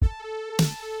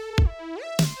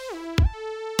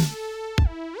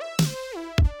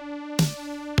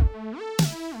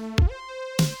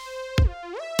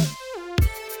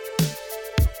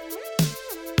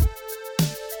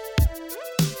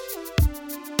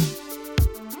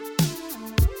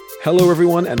Hello,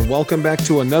 everyone, and welcome back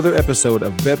to another episode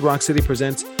of Bedrock City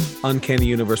Presents Uncanny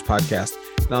Universe Podcast.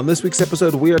 Now, on this week's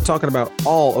episode, we are talking about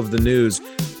all of the news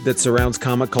that surrounds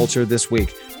comic culture this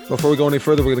week. Before we go any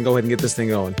further, we're going to go ahead and get this thing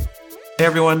going. Hey,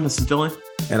 everyone, this is Dylan.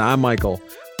 And I'm Michael.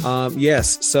 No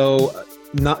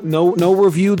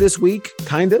review this week,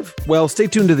 kind of. Well, stay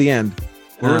tuned to the end.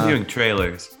 We're reviewing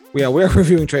trailers. Yeah, we're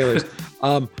reviewing trailers.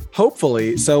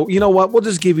 Hopefully. So you know what? We'll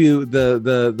just give you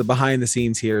the behind the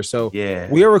scenes here. So yeah,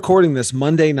 we are recording this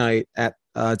Monday night at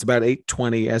it's about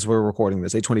 8:20 as we're recording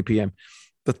this, 8:20 p.m.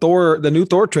 The new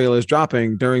Thor trailer is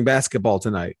dropping during basketball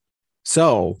tonight.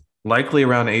 So likely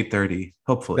around 8:30,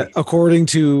 hopefully. According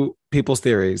to people's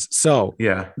theories. So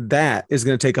yeah, that is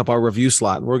going to take up our review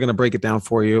slot. And we're going to break it down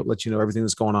for you, let you know everything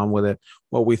that's going on with it,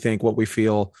 what we think, what we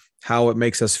feel, how it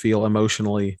makes us feel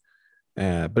emotionally.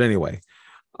 But anyway,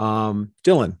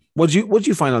 Dylan, what'd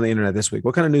you find on the internet this week?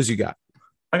 What kind of news you got?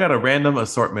 I got a random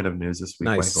assortment of news this week.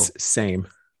 Nice. Michael. Same.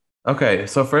 Okay,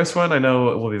 so first one I know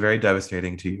it will be very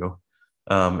devastating to you.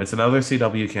 It's another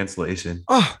CW cancellation.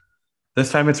 Oh,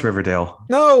 this time it's Riverdale.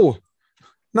 No,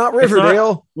 not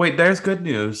Riverdale. Wait, there's good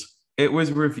news. It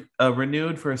was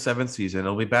renewed for a 7th season.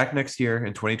 It'll be back next year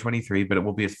in 2023, but it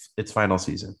will be its final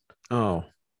season. Oh.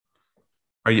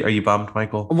 Are you bummed,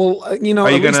 Michael? Well, are you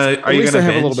gonna have binge?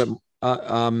 a little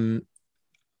bit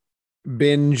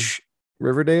binge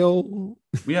Riverdale?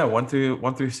 Yeah, 1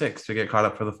 through 6 to get caught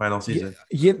up for the final season.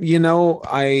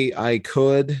 I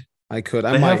could.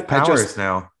 They have powers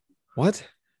now. What?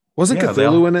 Wasn't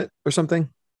Cthulhu in it or something?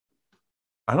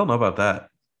 I don't know about that.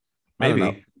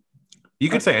 Maybe. You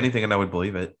could say anything and I would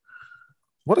believe it.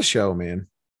 What a show, man.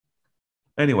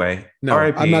 Anyway, no,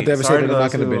 RIP. I'm not devastated. I'm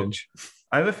not going to binge.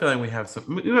 I have a feeling we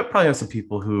probably have some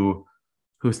people who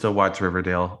still watch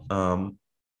Riverdale.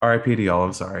 RIP to y'all.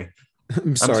 I'm sorry.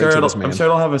 I'm sorry to this man. I'm sure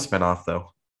it'll have a spinoff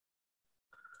though.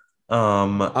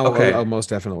 Okay. Oh, most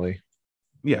definitely.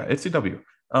 Yeah, it's CW.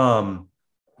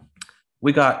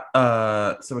 We got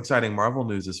some exciting Marvel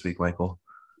news this week, Michael.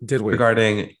 Did we?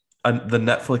 Regarding the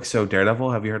Netflix show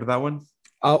Daredevil. Have you heard of that one?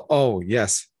 Oh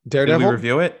yes. Daredevil. Did we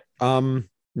review it?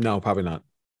 No, probably not.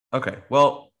 Okay.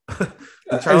 Well, is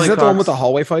that the one with the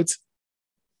hallway fights?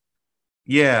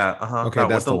 Yeah. Okay,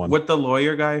 that's the one with the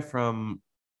lawyer guy from.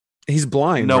 He's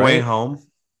blind. No right? Way Home.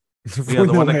 Yeah,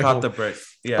 the one that caught the brick.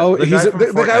 Yeah. Oh, he's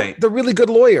the guy, the really good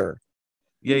lawyer.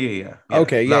 Yeah.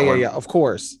 Okay. Yeah. Of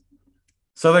course.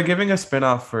 So they're giving a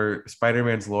spinoff for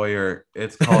Spider-Man's lawyer.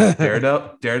 It's called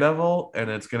Daredevil, and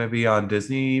it's going to be on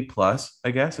Disney Plus.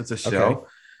 I guess it's a show. Okay.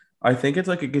 I think it's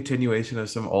like a continuation of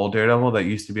some old Daredevil that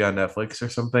used to be on Netflix or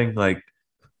something. Like,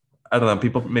 I don't know.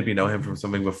 People maybe know him from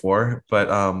something before, but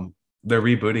they're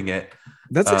rebooting it.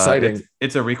 That's exciting.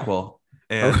 It's a requel.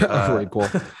 And,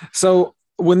 requel. So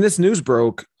when this news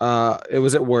broke, it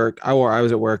was at work. I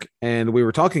was at work, and we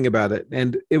were talking about it,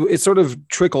 and it sort of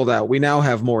trickled out. We now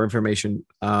have more information,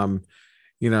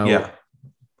 Yeah.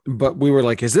 But we were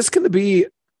like, is this going to be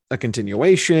a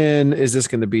continuation? Is this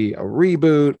going to be a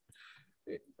reboot?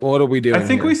 What are we doing? I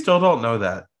think here? we still don't know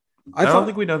that. I don't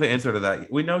think we know the answer to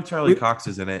that. We know Charlie Cox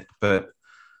is in it,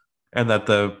 and that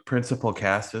the principal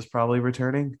cast is probably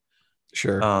returning.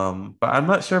 Sure. But I'm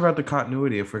not sure about the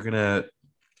continuity if we're gonna,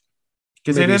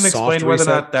 because they didn't explain whether or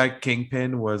not that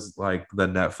Kingpin was like the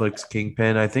Netflix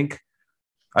Kingpin. I think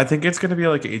it's gonna be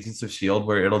like Agents of S.H.I.E.L.D.,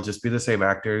 where it'll just be the same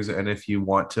actors, and if you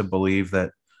want to believe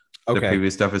that the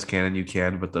previous stuff is canon, you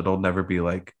can, but it'll never be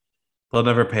like. They'll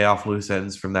never pay off loose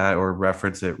ends from that or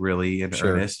reference it really in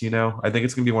earnest, I think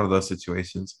it's going to be one of those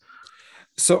situations.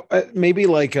 So maybe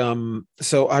like,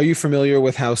 so are you familiar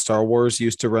with how Star Wars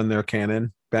used to run their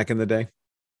canon back in the day?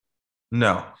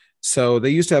 No. So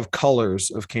they used to have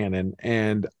colors of canon,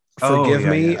 and forgive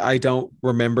me, I don't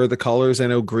remember the colors. I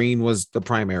know green was the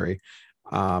primary.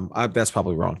 That's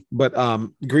probably wrong, but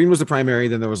green was the primary.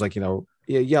 Then there was like,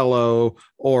 yellow,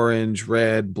 orange,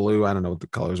 red, blue. I don't know what the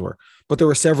colors were, but there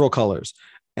were several colors,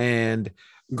 and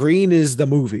green is the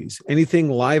movies, anything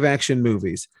live action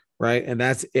movies. Right. And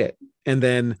that's it. And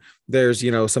then there's,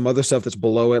 some other stuff that's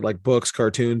below it, like books,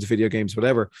 cartoons, video games,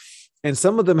 whatever. And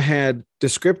some of them had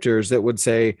descriptors that would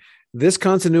say this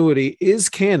continuity is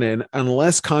canon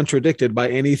unless contradicted by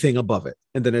anything above it.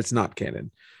 And then it's not canon.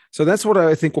 So that's what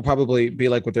I think will probably be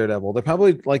like with Daredevil. They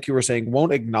probably, like you were saying,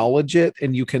 won't acknowledge it,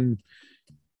 and you can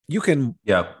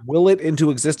will it into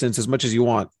existence as much as you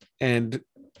want. And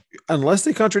unless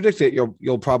they contradict it,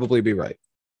 you'll probably be right.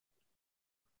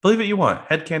 Believe it you want.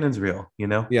 Headcanon's real,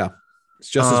 Yeah. It's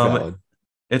just as valid.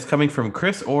 It's coming from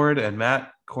Chris Ord and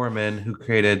Matt Corman, who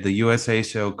created the USA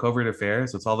show Covert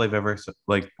Affairs. That's all they've ever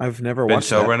I've never been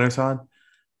watched showrunners on.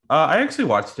 I actually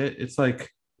watched it. It's like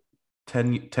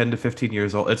 10 to 15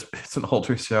 years old. It's an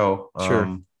older show.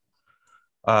 Sure.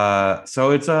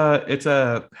 So it's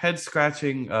a head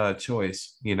scratching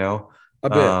choice, you know. A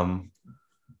bit.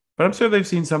 But I'm sure they've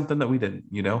seen something that we didn't,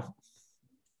 you know.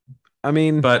 I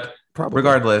mean, but probably.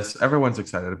 Regardless, everyone's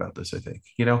excited about this, I think,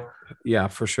 you know. Yeah,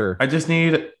 for sure.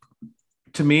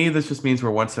 To me, this just means we're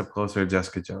one step closer to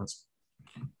Jessica Jones.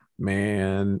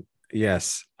 Man,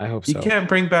 yes, I hope so. You can't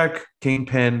bring back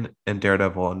Kingpin and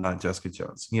Daredevil and not Jessica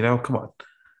Jones. You know, come on.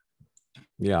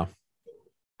 Yeah.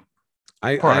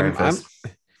 Hey,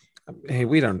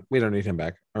 we don't need him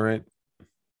back. All right.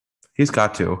 He's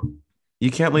got to. You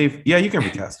can't leave. Yeah, you can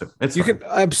recast him. You can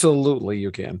absolutely.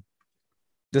 You can.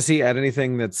 Does he add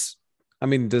anything that's? I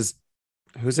mean,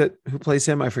 who's it? Who plays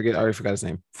him? I already forgot his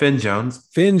name. Finn Jones.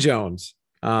 Finn Jones.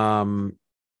 I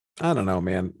don't know,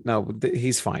 man. No,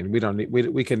 he's fine. We don't need.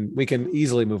 We can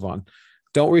easily move on.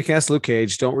 Don't recast Luke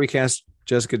Cage. Don't recast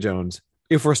Jessica Jones.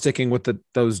 If we're sticking with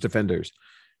those defenders,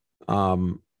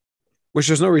 which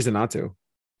there's no reason not to.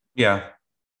 Yeah.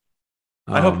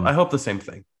 I hope the same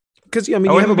thing. Because I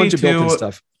mean, you have a bunch of built-in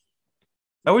stuff.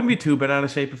 I wouldn't be too bent out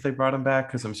of shape if they brought him back,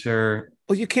 because I'm sure.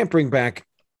 Well, you can't bring back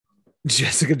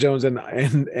Jessica Jones and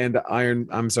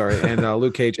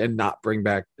Luke Cage and not bring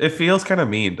back. It feels kind of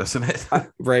mean, doesn't it?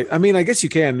 Right. I mean, I guess you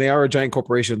can. They are a giant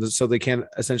corporation, so they can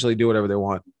essentially do whatever they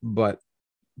want. But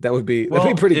that'd be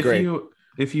pretty great.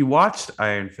 If you watched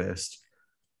Iron Fist,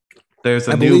 there's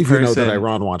a new person. You know that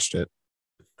Iran watched it.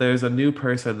 There's a new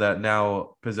person that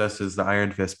now possesses the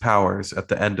Iron Fist powers at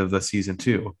the end of the season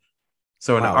 2.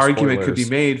 So an argument could be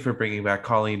made for bringing back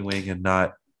Colleen Wing and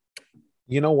not.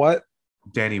 You know what?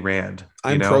 Danny Rand.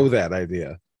 I'm pro that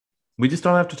idea. We just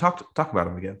don't have to talk about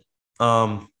him again.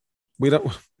 We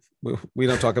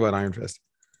don't talk about Iron Fist.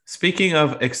 Speaking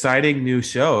of exciting new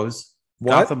shows,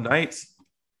 Gotham Knights.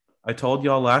 I told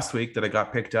y'all last week that it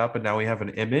got picked up, and now we have an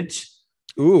image.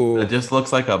 Ooh, it just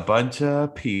looks like a bunch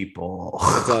of people.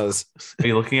 It does. Are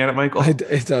you looking at it, Michael?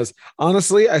 It does.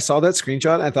 Honestly, I saw that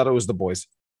screenshot. And I thought it was The Boys.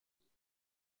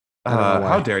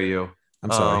 How dare you?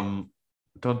 I'm sorry.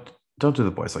 Don't do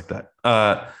The Boys like that.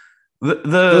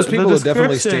 Those people are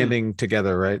definitely standing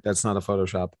together, right? That's not a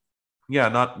Photoshop. Yeah,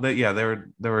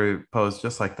 they were posed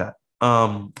just like that.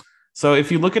 So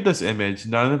if you look at this image,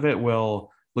 none of it will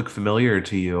look familiar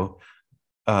to you.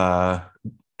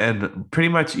 And pretty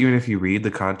much even if you read the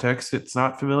context, it's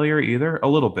not familiar either, a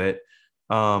little bit.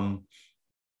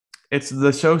 It's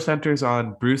the show centers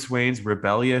on Bruce Wayne's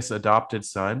rebellious adopted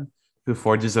son, who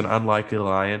forges an unlikely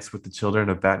alliance with the children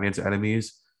of Batman's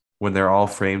enemies when they're all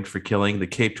framed for killing the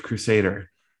Caped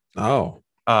Crusader. Oh.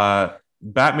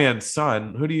 Batman's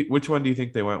son, which one do you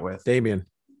think they went with? Damian.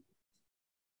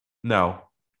 No.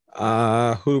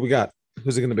 Who do we got?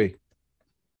 Who's it going to be?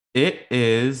 It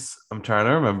is. I'm trying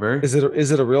to remember. Is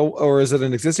it a real, or is it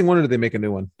an existing one, or did they make a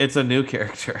new one? It's a new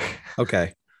character.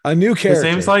 Okay, a new character.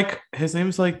 His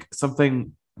name's like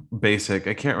something basic.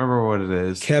 I can't remember what it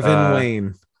is. Kevin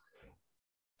Wayne.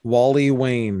 Wally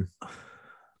Wayne.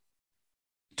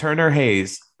 Turner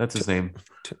Hayes. That's his name.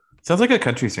 Sounds like a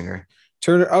country singer.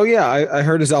 Turner. Oh yeah, I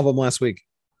heard his album last week.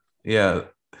 Yeah.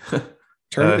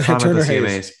 Turner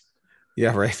Hayes.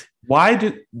 Yeah, right. Why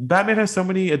did Batman have so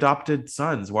many adopted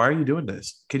sons? Why are you doing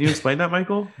this? Can you explain that,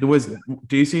 Michael? Do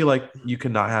you see like you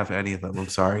cannot have any of them? I'm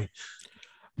sorry.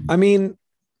 I mean,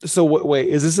 so wait,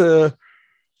 is this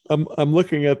I'm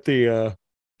looking at the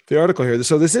article here.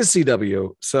 So this is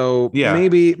CW. So yeah,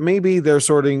 maybe they're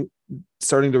starting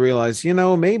to realize,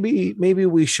 maybe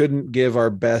we shouldn't give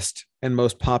our best and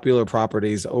most popular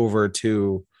properties over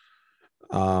to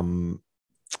the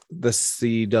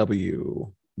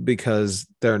CW, because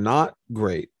they're not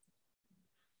great.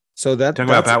 So talking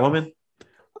about Batwoman?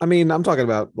 I mean, I'm talking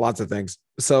about lots of things.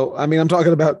 So, I mean, I'm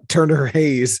talking about Turner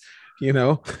Hayes,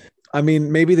 I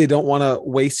mean, maybe they don't want to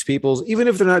waste people's, even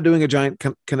if they're not doing a giant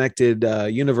connected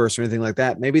universe or anything like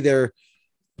that. Maybe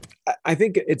I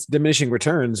think it's diminishing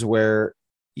returns where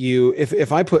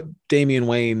if I put Damian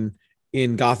Wayne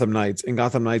in Gotham Knights and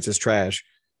Gotham Knights is trash,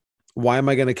 why am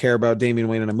I going to care about Damian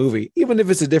Wayne in a movie? Even if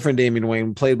it's a different Damian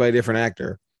Wayne played by a different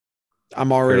actor,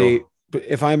 I'm already,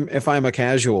 if I'm a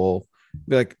casual,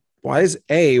 be like, why is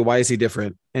he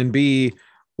different? And B,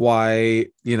 why,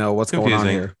 what's going on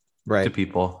here? Right. To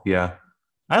people. Yeah.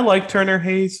 I like Turner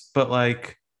Hayes, but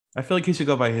like, I feel like he should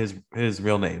go by his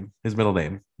real name, his middle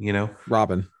name,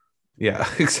 Robin. Yeah,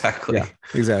 exactly. Yeah,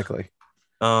 exactly.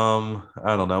 I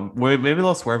don't know. Maybe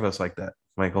they'll swerve us like that,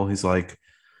 Michael. He's like,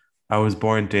 I was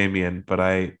born Damian, but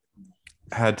I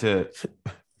had to,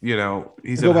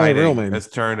 he's in hiding as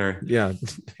Turner. Yeah.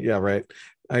 Yeah. Right.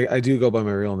 I do go by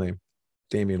my real name,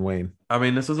 Damian Wayne. I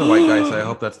mean, this is a white guy, so I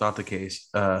hope that's not the case.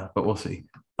 But we'll see.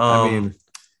 I mean,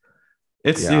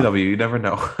 it's CW. You never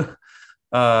know.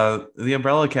 The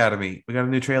Umbrella Academy. We got a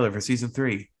new trailer for season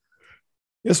 3.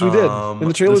 Yes, we did, and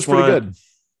the trailer's pretty good.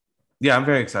 Yeah, I'm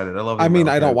very excited. I love. I mean,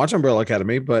 I don't watch Umbrella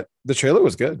Academy, but the trailer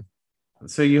was good.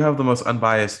 So you have the most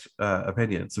unbiased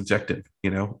opinion, subjective.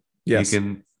 You know, yes. You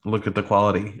can look at the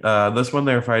quality. This one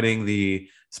they're fighting the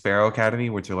Sparrow Academy,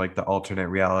 which are like the alternate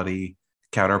reality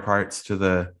counterparts to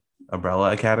the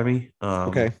Umbrella Academy.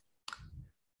 Okay.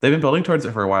 They've been building towards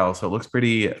it for a while, so it looks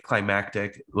pretty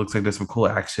climactic. It looks like there's some cool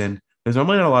action. There's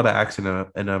normally not a lot of action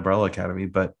in Umbrella Academy,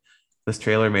 but this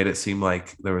trailer made it seem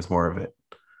like there was more of it.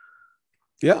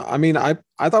 Yeah, I mean, I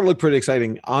thought it looked pretty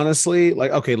exciting. Honestly,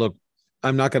 like, okay, look,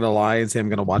 I'm not gonna lie and say I'm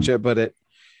gonna watch it, but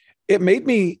it made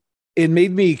me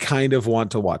kind of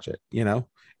want to watch it, you know.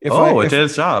 It did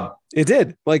its job. It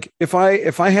did. Like if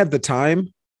I had the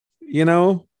time, you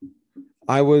know,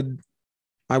 I would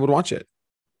watch it.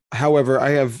 However,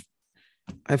 I have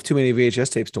too many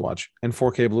VHS tapes to watch and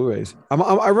 4K Blu-rays.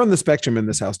 I run the spectrum in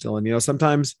this house, Dylan. You know,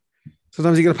 sometimes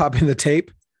you gotta pop in the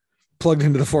tape plugged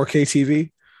into the 4K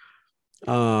TV.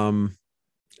 Or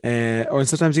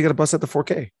sometimes you gotta bust out the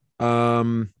 4K.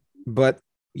 But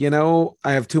you know,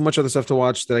 I have too much other stuff to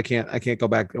watch that I can't go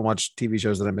back and watch TV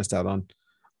shows that I missed out on,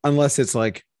 unless it's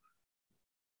like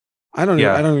I don't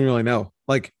even really know.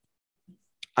 Like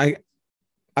I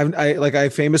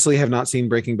famously have not seen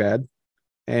Breaking Bad,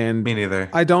 and me neither.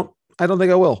 I don't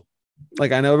think I will.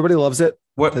 Like I know everybody loves it.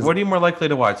 What are you more likely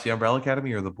to watch, the Umbrella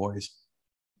Academy or The Boys?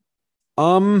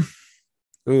 The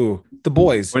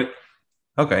Boys.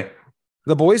 Okay.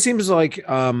 The Boys seems like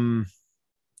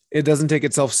it doesn't take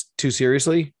itself too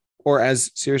seriously or as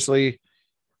seriously.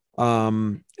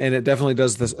 And it definitely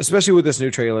does this, especially with this new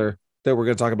trailer that we're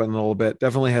going to talk about in a little bit.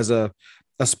 Definitely has a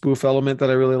spoof element that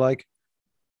I really like.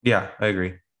 Yeah, I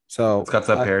agree. So it's got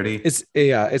that parody.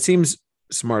 It seems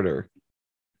smarter.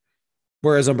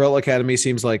 Whereas Umbrella Academy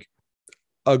seems like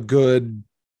a good,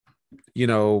 you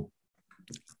know,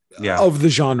 of the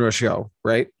genre show,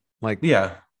 right? Like,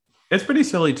 yeah, it's pretty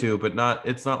silly too, but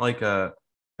it's not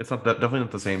definitely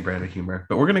not the same brand of humor,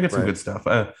 but we're going to get some good stuff.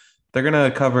 They're going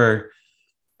to cover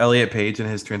Elliot Page and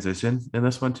his transition in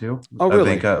this one too. Oh,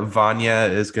 really? I think Vanya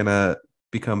is going to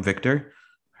become Victor.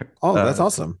 Oh, that's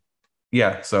awesome.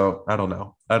 Yeah. So I don't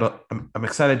know. I'm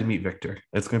excited to meet Victor.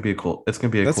 It's going to be a cool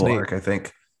neat. arc, I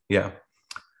think. Yeah.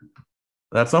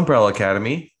 That's Umbrella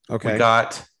Academy. Okay.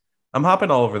 I'm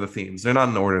hopping all over the themes. They're not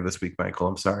in order this week, Michael.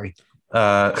 I'm sorry.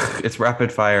 It's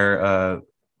rapid fire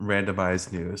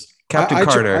randomized news. Captain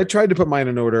Carter. I tried to put mine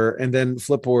in order, and then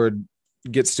Flipboard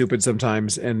gets stupid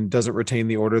sometimes and doesn't retain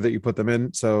the order that you put them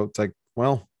in. So it's like,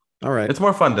 well, all right. It's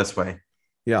more fun this way.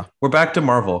 Yeah. We're back to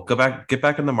Marvel. Get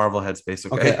back in the Marvel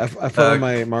headspace. Okay. I put on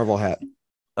my Marvel hat.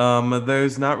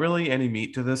 There's not really any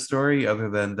meat to this story other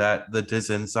than that the Diz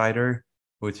Insider,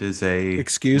 which is a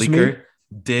leaker. Me?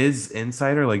 Diz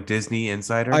Insider, like Disney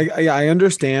Insider. I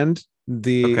understand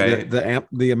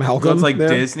the amalgam. So it's like there.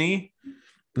 Disney.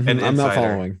 Mm-hmm. And I'm not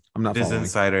following. Diz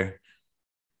Insider.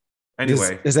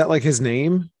 Anyway, is that like his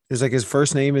name? Is like his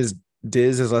first name is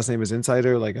Diz, his last name is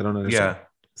Insider? Like I don't understand. Yeah.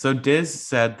 So Diz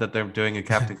said that they're doing a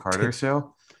Captain Carter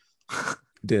show.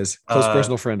 Diz, close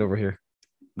personal friend over here.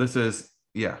 This is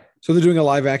So they're doing a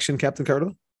live action Captain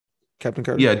Carter.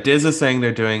 Yeah, Diz is saying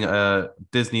they're doing a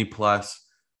Disney Plus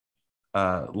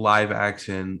live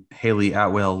action Haley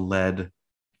Atwell led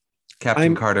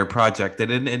Captain Carter project. They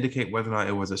didn't indicate whether or not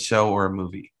it was a show or a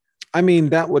movie. I mean,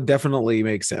 that would definitely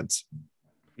make sense.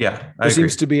 Yeah, there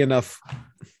seems to be enough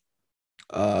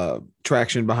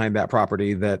traction behind that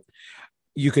property that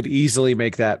you could easily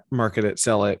make that, market it,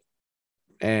 sell it,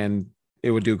 and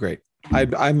it would do great.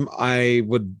 I'd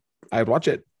watch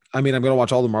it. I mean, I'm going to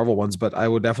watch all the Marvel ones, but I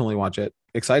would definitely watch it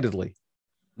excitedly.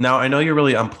 Now, I know you're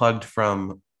really unplugged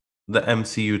from the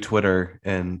MCU Twitter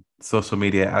and social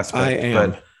media aspect. I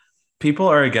am. But people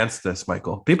are against this,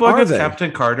 Michael. People are against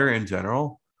Captain Carter in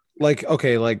general. Like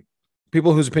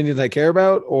people whose opinions I care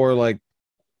about, or like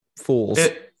fools?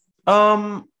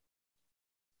 Or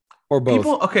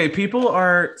both. People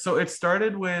are. So it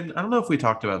started when, I don't know if we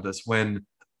talked about this, when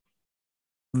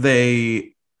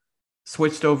they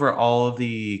switched over all of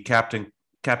the Captain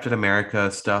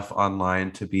America stuff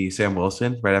online to be Sam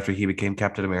Wilson right after he became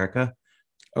Captain America.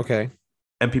 Okay.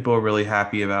 And people were really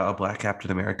happy about a black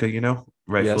Captain America,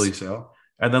 rightfully so.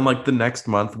 And then like the next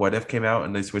month, What If came out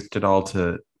and they switched it all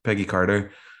to Peggy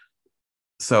Carter.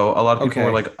 So a lot of people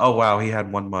were like, oh, wow, he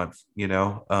had 1 month,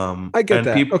 I get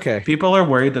that. People are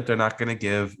worried that they're not going to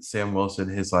give Sam Wilson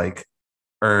his like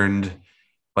earned,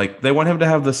 like they want him to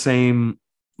have the same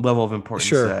level of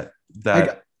importance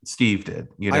that Steve did.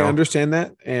 I understand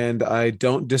that, and I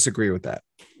don't disagree with that.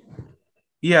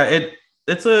 Yeah,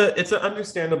 it's an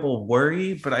understandable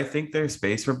worry, but I think there's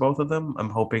space for both of them. I'm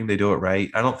hoping they do it right.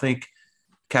 I don't think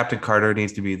Captain Carter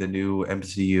needs to be the new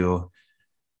MCU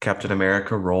Captain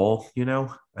America role, you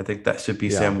know? I think that should be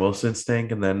Yeah, Sam Wilson's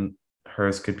thing, and then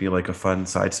hers could be like a fun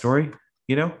side story,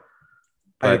 you know?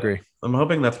 I But agree. I'm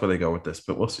hoping that's where they go with this,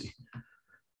 but we'll see.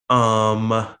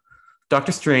 Um,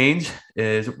 Doctor Strange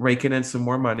is raking in some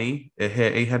more money. It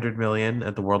hit 800 million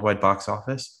at the worldwide box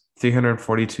office,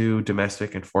 342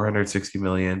 domestic and 460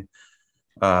 million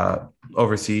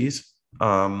overseas.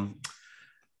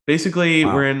 Basically,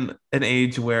 we're Wow. in an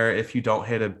age where if you don't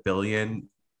hit a billion,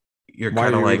 you're Why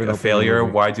kind are of you like even a opening a failure.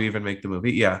 movie? Why do you even make the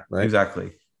movie? Yeah, Right.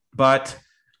 exactly. But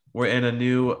we're in a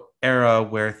new era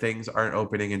where things aren't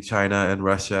opening in China and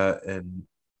Russia and,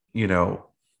 you know,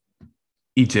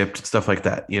 Egypt, stuff like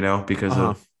that, you know, because Uh-huh.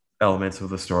 of elements of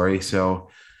the story. So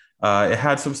it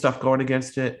had some stuff going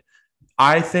against it.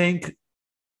 I think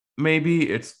maybe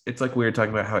it's like we were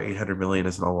talking about how 800 million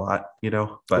isn't a lot, you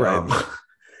know, but Right.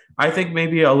 I think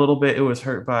maybe a little bit it was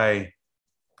hurt by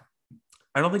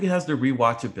I don't think it has the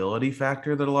rewatchability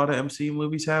factor that a lot of MCU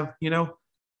movies have, you know?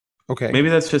 Okay. Maybe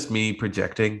that's just me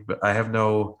projecting, but I have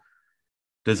no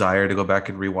desire to go back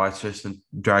and rewatch this and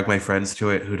drag my friends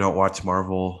to it who don't watch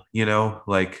Marvel, you know?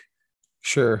 Like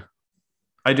Sure.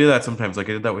 I do that sometimes. Like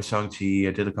I did that with Shang-Chi,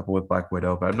 I did a couple with Black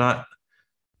Widow, but I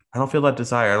don't feel that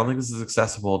desire. I don't think this is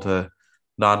accessible to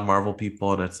non-Marvel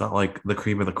people, and it's not like the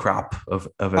cream of the crop of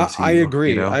I MCU, you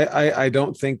agree. know? I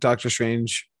don't think Doctor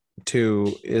Strange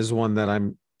 2 is one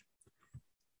that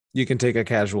you can take a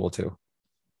casual to.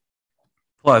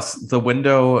 Plus, the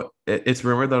window, it's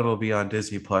rumored that it'll be on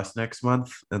Disney Plus next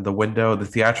month, and the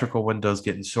theatrical window is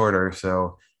getting shorter,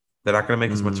 so they're not going to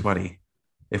make as much Mm, money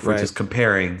if we're right. just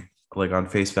comparing like on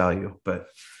face value. But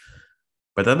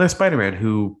then there's Spider-Man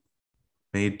who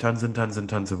made tons and tons and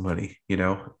tons of money, you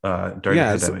know, during the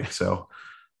Yeah, pandemic. So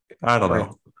I don't right.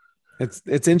 know.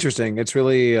 It's interesting. It's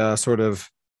really sort of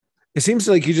it seems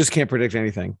like you just can't predict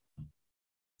anything.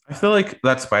 I feel like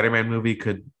that Spider-Man movie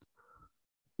could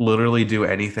literally do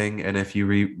anything, and if you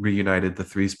reunited the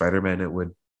three Spider-Men, it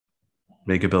would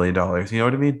make $1 billion. You know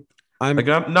what I mean? Like,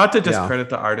 I'm not to yeah. discredit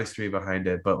the artistry behind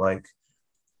it, but like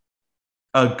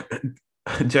a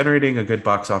generating a good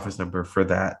box office number for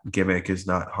that gimmick is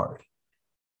not hard.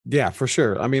 Yeah, for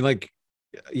sure. I mean, like,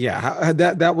 yeah,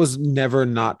 that was never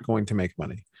not going to make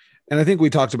money. And I think we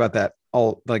talked about that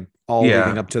all leading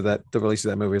Yeah. up to the release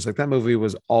of that movie. It's like that movie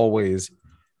was always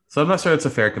So I'm not sure it's a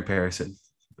fair comparison,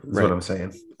 is what right. I'm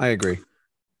saying. I agree.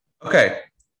 Okay.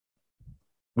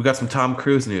 We got some Tom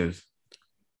Cruise news.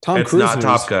 Tom It's Cruise not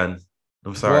Top news. Gun.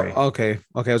 I'm Well, sorry. okay.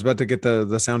 Okay. I was about to get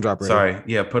the sound drop ready. Sorry.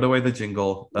 Yeah, put away the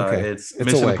jingle. Okay. It's It's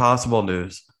Mission away. Impossible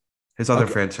news. His other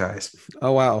Okay. franchise.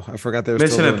 Oh wow. I forgot they were still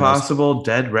Mission doing those. Impossible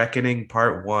Dead Reckoning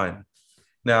Part 1.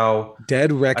 Now,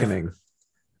 Dead I Reckoning.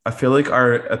 I feel like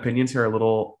our opinions here are a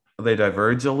little they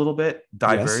diverge a little bit. Yes.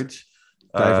 Diverge.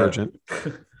 Uh Divergent.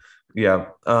 yeah.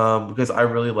 Because I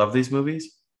really love these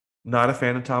movies. Not a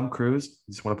fan of Tom Cruise.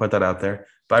 Just want to put that out there.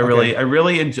 But Okay. I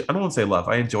really enjoy I don't want to say love.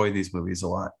 I enjoy these movies a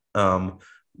lot.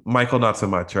 Michael not so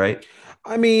much, right?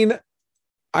 I mean,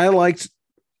 I liked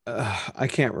I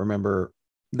can't remember.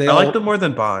 They I like them all more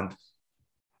than Bond.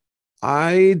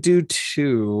 I do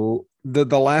too.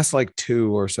 The last like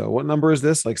two or so. What number is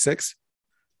this? Like six?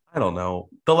 I don't know.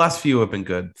 The last few have been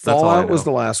good. That's all I Fallout was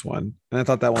the know. last one, and I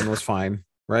thought that one was fine.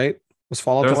 Right? Was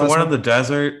Fallout There the was the last one in one? the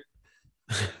desert.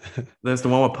 There's the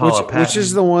one with which Paula which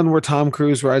is the Patton. one where Tom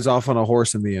Cruise rides off on a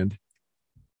horse in the end?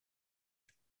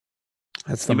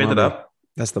 That's the You made it Mummy. up?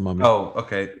 That's the Mummy. Oh,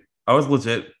 okay. I was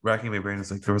legit racking my brain.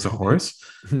 It's like there was a horse.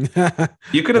 No,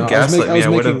 You could have gaslit me. I was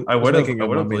making I a would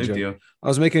have Mummy believed joke. you. I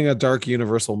was making a dark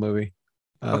Universal movie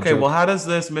Okay, well, joke. how does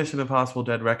this Mission Impossible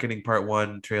Dead Reckoning Part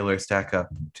 1 trailer stack up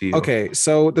to you? Okay,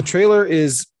 so the trailer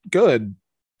is good.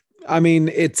 I mean,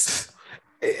 it's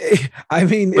Moving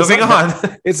not bad.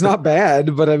 on. It's not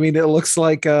bad, but I mean, it looks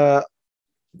like if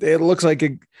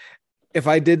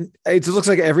I didn't, it looks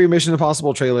like every Mission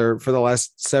Impossible trailer for the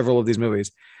last several of these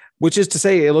movies, which is to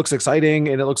say, it looks exciting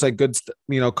and it looks like good,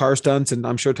 car stunts, and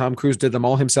I'm sure Tom Cruise did them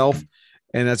all himself,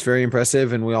 and that's very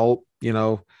impressive, and we all,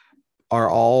 are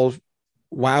all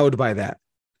wowed by that.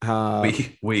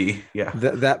 Yeah.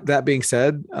 That being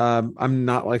said, I'm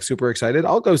not like super excited.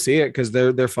 I'll go see it because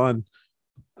they're fun.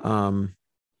 Um,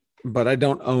 but I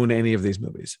don't own any of these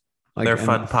movies. Like, They're and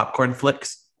fun popcorn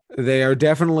flicks. they are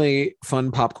definitely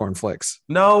fun popcorn flicks.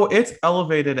 No, it's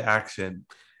elevated action.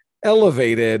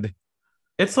 Elevated.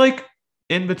 It's like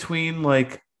in between,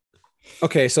 like,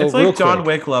 Okay, so it's real like John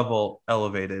quick. Wick level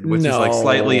elevated, which is like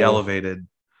slightly No. elevated.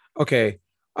 Okay.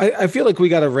 I feel like we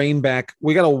got to rein back.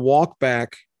 We got to walk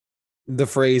back the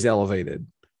phrase elevated.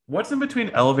 What's in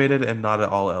between elevated and not at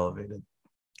all elevated?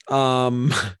 I don't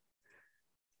know.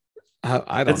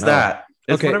 It's that.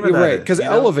 It's okay, you're right. Because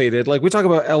elevated, like we talk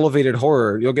about elevated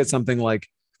horror, you'll get something like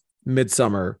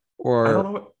Midsummer or I don't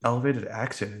know what elevated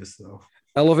action is though.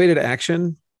 Elevated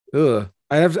action. Ugh.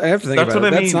 I have to think That's about what it.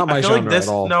 I That's mean. not my genre this,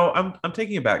 at all. No, I'm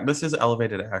taking it back. This is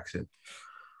elevated action.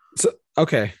 So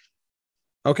okay.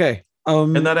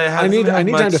 And that it has I need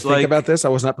time to think about this. I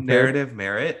was not prepared. Narrative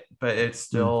merit, but it's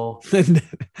still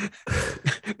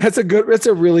that's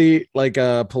a really like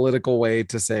a political way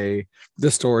to say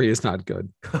the story is not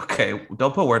good. Okay,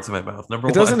 don't put words in my mouth. Number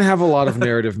one, it doesn't have a lot of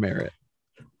narrative merit.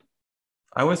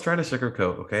 I was trying to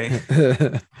sugarcoat,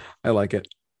 okay? I like it.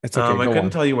 It's okay. I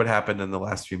couldn't tell you what happened in the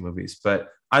last few movies, but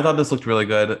I thought this looked really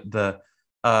good.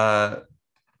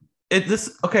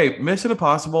 Mission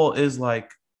Impossible is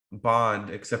like Bond,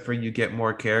 except for you get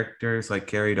more characters like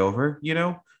carried over, you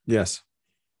know? Yes.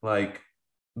 Like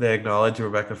they acknowledge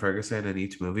Rebecca Ferguson in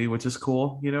each movie, which is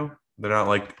cool, you know? They're not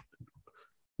like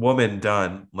woman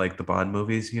done like the Bond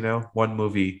movies, you know? One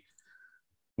movie,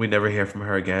 we never hear from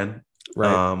her again.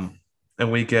 Right.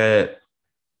 And we get,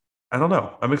 I don't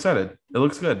know. I'm excited. It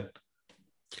looks good.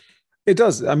 It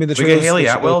does. I mean, we get Haley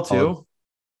Atwell too.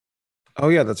 Oh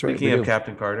yeah, that's right. Speaking of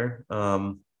Captain Carter,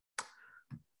 but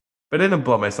it didn't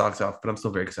blow my socks off. But I'm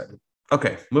still very excited.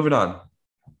 Okay, moving on.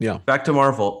 Yeah, back to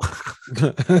Marvel.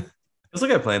 Looks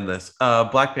like I planned this.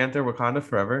 Black Panther: Wakanda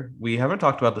Forever. We haven't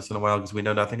talked about this in a while because we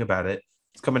know nothing about it.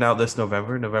 It's coming out this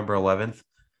November 11th.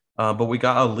 But we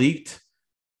got a leaked,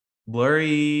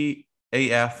 blurry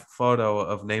AF photo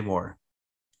of Namor.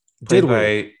 Did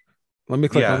we? Let me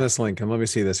click on this link and let me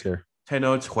see this here.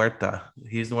 Tenoch Huerta.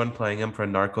 He's the one playing him for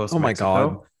Narcos. Oh my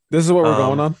God. This is what we're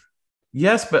going on?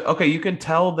 Yes, but okay, you can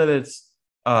tell that it's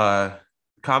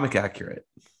comic accurate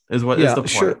is what is the point,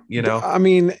 sure. You know? I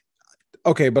mean,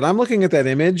 okay, but I'm looking at that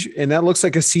image and that looks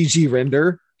like a CG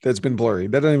render that's been blurry.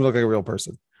 That doesn't even look like a real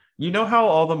person. You know how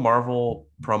all the Marvel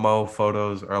promo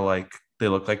photos are like, they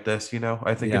look like this, you know?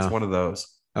 I think it's one of those.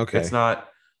 Okay.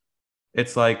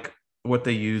 It's like what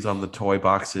they use on the toy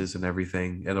boxes and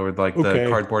everything, and or like the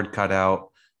cardboard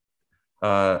cutout,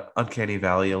 Uncanny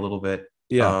Valley a little bit.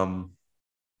 Yeah.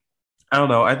 I don't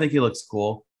know. I think he looks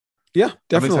cool. Yeah,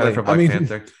 definitely. I'm excited for Black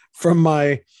Panther. From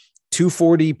my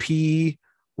 240p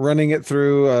running it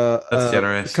through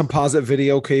a composite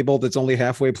video cable that's only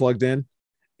halfway plugged in.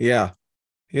 Yeah.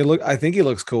 I think he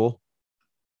looks cool.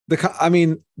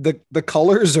 The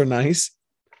colors are nice.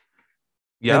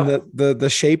 Yeah. And the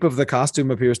shape of the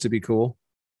costume appears to be cool.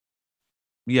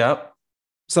 Yep.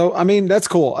 So I mean that's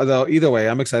cool. Though either way,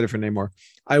 I'm excited for Namor.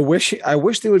 I wish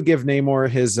they would give Namor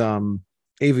his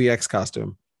AVX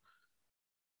costume.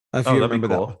 If you remember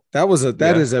cool.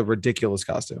 that is a ridiculous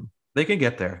costume. They can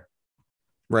get there.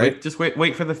 Right?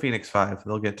 Wait for the Phoenix 5.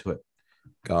 They'll get to it.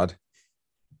 God.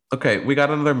 Okay, we got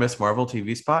another Miss Marvel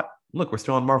TV spot. Look, we're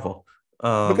still on Marvel.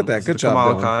 Look at that. Good job.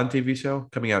 Kamala Khan TV show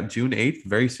coming out June 8th,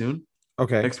 very soon.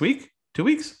 Okay. Next week? 2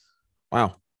 weeks?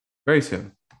 Wow. Very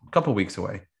soon. A couple weeks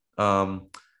away. It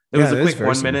was a quick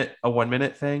 1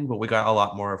 minute thing, but we got a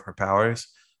lot more of her powers,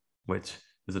 which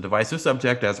is a divisive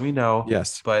subject, as we know.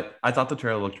 Yes. But I thought the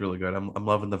trailer looked really good. I'm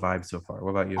loving the vibe so far.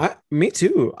 What about you? Me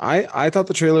too. I thought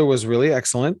the trailer was really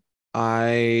excellent.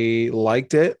 I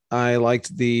liked it. I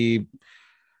liked about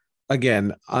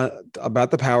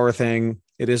the power thing.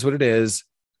 It is what it is.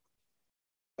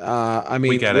 I mean,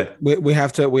 we get it. We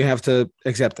have to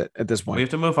accept it at this point. We have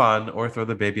to move on or throw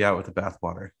the baby out with the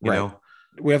bathwater. You know,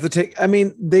 we have to take. I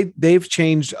mean, they've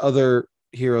changed other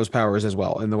heroes' powers as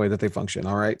well in the way that they function.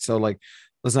 All right, so like,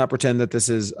 let's not pretend that this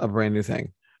is a brand new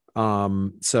thing. I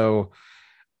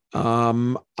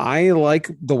like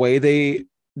the way they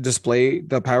display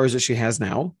the powers that she has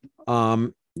now.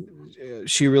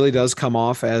 She really does come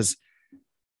off as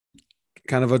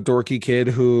kind of a dorky kid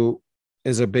who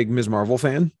is a big Ms. Marvel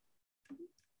fan.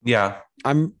 Yeah.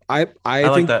 I like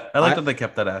that. I like that they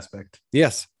kept that aspect.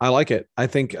 Yes, I like it. I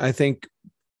think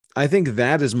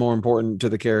that is more important to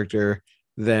the character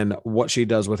than what she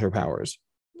does with her powers.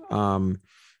 Now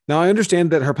I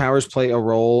understand that her powers play a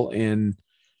role in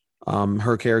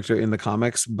her character in the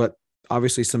comics, but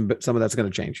obviously some of that's going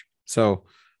to change. So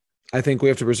I think we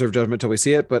have to reserve judgment till we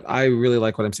see it, but I really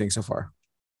like what I'm seeing so far.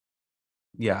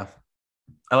 Yeah.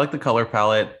 I like the color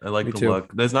palette. I like the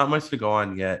look. There's not much to go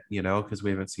on yet, you know, because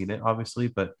we haven't seen it, obviously.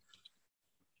 But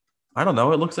I don't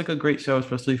know. It looks like a great show,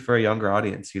 especially for a younger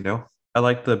audience, you know. I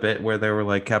like the bit where they were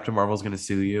like, Captain Marvel's going to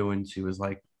sue you. And she was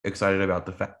like excited about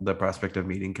the prospect of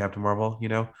meeting Captain Marvel, you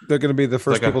know. They're going to be the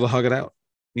first people to hug it out.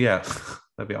 Yeah,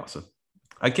 that'd be awesome.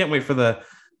 I can't wait for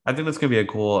I think that's going to be a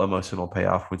cool emotional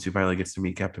payoff when she finally gets to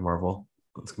meet Captain Marvel.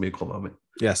 It's gonna be a cool moment.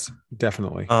 Yes,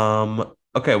 definitely.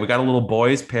 Okay, we got a Little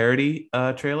Boys parody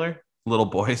trailer. Little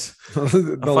Boys, a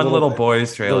fun Little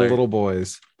Boys trailer. The Little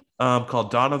Boys.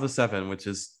 Called Dawn of the Seven, which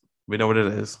is we know what it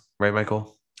is, right,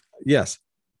 Michael? Yes.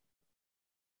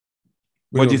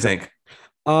 What do you think?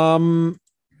 Okay,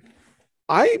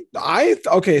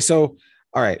 so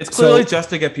all right. It's clearly just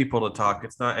to get people to talk.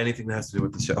 It's not anything that has to do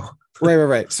with the show.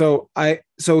 Right. So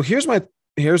here's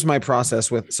my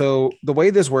process with the way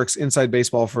this works inside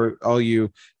baseball for all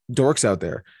you dorks out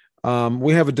there.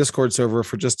 We have a Discord server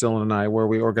for just Dylan and I where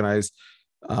we organize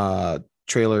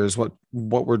trailers, what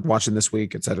we're watching this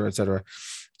week, et cetera.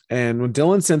 And when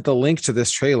Dylan sent the link to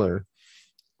this trailer,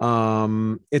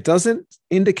 it doesn't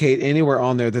indicate anywhere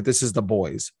on there that this is The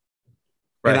Boys.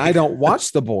 Right. And I don't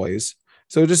watch The Boys.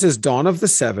 So it just says Dawn of the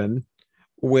Seven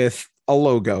with a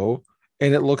logo,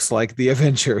 and it looks like the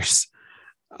Avengers.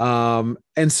 And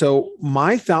so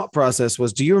my thought process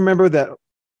was, do you remember that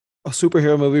a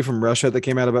superhero movie from Russia that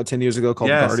came out about 10 years ago called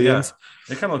Guardians?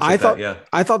 Yeah. It kind of looks like that, yeah.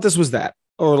 I thought this was that.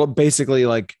 Or basically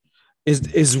like,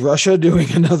 is Russia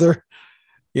doing another,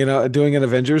 doing an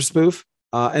Avengers spoof?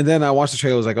 And then I watched the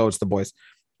trailer, I was like, oh, it's The Boys.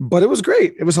 But it was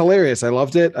great. It was hilarious. I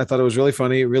loved it. I thought it was really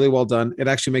funny, really well done. It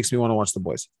actually makes me want to watch The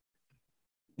Boys.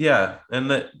 Yeah.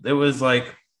 And it was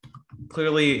like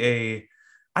clearly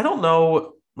I don't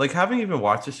know, like having even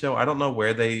watched the show, I don't know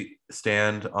where they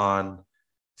stand on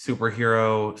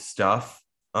superhero stuff.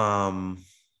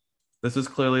 This is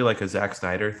clearly like a Zack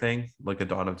Snyder thing, like a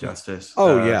Dawn of Justice.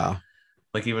 Oh, yeah.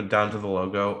 Like even down to the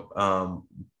logo.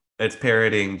 It's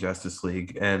parodying Justice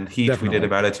League. And he tweeted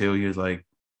about it too. He was like,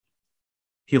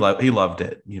 he loved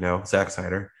it, Zack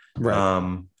Snyder.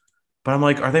 Right. But I'm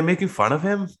like, are they making fun of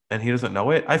him and he doesn't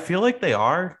know it? I feel like they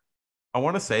are. I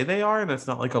want to say they are, and it's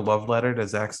not like a love letter to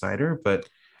Zack Snyder, but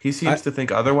he seems to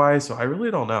think otherwise. So I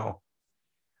really don't know.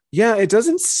 Yeah, it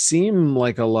doesn't seem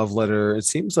like a love letter. It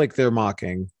seems like they're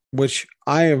mocking, which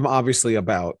I am obviously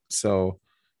about. So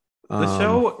the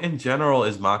show in general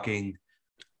is mocking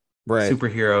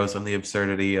superheroes and the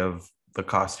absurdity of the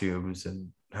costumes and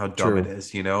how dumb it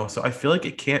is, So I feel like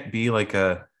it can't be like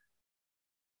a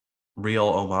real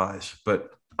homage,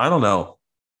 but I don't know.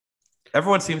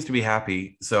 Everyone seems to be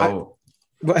happy, so.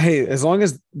 But hey, as long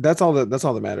as that's all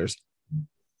that matters.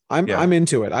 I'm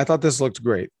into it. I thought this looked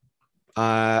great.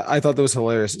 I thought that was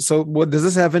hilarious. So, what does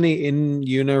this have any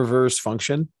in-universe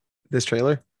function? This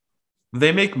trailer?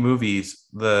 They make movies.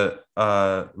 The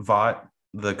Vought,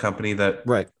 the company that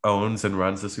owns and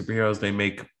runs the superheroes, they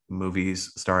make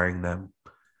movies starring them.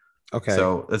 Okay.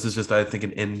 So this is just, I think,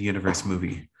 an in-universe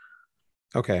movie.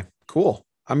 Okay, cool.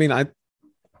 I mean,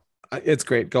 it's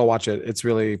great. Go watch it. It's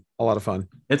really a lot of fun.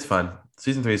 It's fun.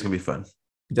 Season 3 is gonna be fun.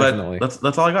 Definitely. But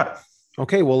that's all I got.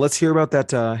 Okay, well, let's hear about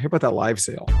that. Live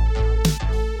sale.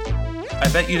 I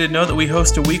bet you didn't know that we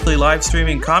host a weekly live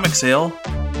streaming comic sale.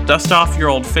 Dust off your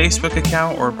old Facebook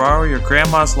account or borrow your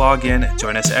grandma's login and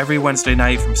join us every Wednesday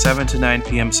night from 7 to 9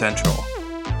 p.m. Central.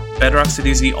 Bedrock City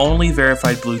is the only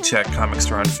verified blue check comic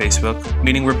store on Facebook,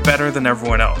 meaning we're better than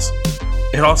everyone else.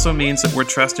 It also means that we're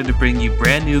trusted to bring you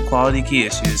brand new quality key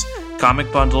issues,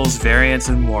 comic bundles, variants,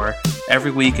 and more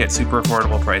every week at super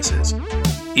affordable prices.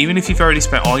 Even if you've already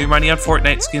spent all your money on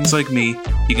Fortnite skins like me,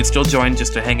 you can still join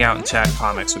just to hang out and chat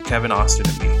comics with Kevin Austin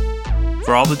and me.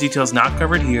 For all the details not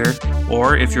covered here,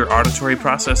 or if your auditory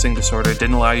processing disorder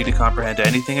didn't allow you to comprehend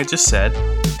anything I just said,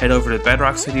 head over to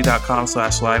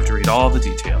bedrockcity.com/live to read all the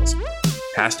details.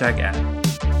 #ad.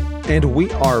 And we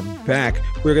are back.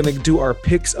 We're going to do our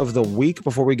picks of the week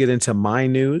before we get into my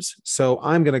news. So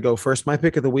I'm going to go first. My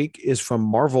pick of the week is from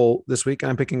Marvel this week.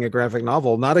 I'm picking a graphic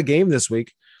novel, not a game this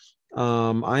week.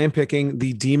 I am picking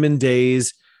the Demon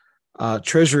Days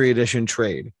Treasury Edition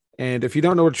trade. And if you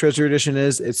don't know what Treasury Edition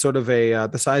is, it's sort of the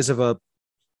size of a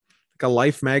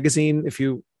Life magazine. If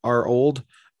you are old,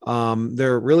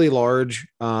 they're really large.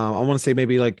 I want to say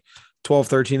maybe like 12,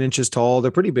 13 inches tall.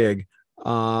 They're pretty big.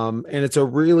 And it's a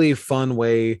really fun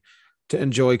way to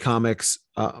enjoy comics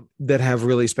that have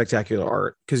really spectacular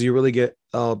art, because you really get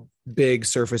a big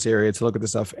surface area to look at the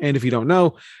stuff. And if you don't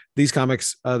know, these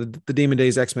comics, the Demon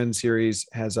Days X-Men series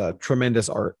has tremendous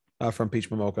art from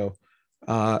Peach Momoko.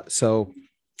 So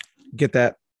get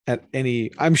that at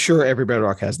I'm sure every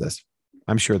Bedrock has this.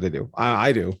 I'm sure they do.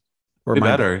 I do. Or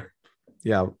better.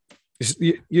 Yeah.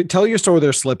 You tell your store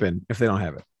they're slipping if they don't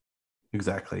have it.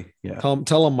 Exactly. Yeah.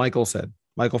 Tell them Michael said.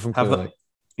 Michael from Clear Lake.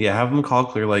 Have them call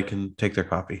Clear Lake and take their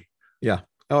copy. Yeah.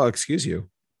 Oh, excuse you.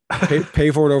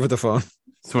 Pay for it over the phone.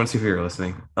 So once you're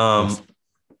listening. Yes.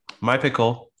 My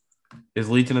pickle is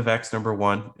Legion of X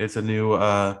 #1. It's a new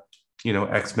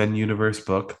X-Men universe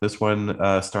book. This one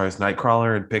stars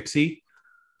Nightcrawler and Pixie.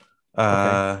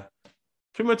 Okay.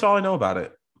 Pretty much all I know about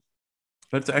it.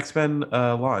 But it's X-Men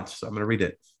launch, so I'm gonna read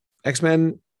it.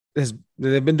 X-Men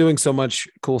they've been doing so much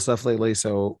cool stuff lately.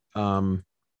 So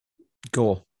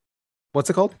cool. What's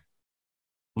it called?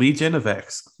 Legion of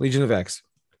X. Legion of X.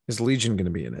 Is Legion going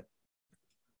to be in it?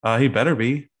 He better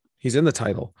be. He's in the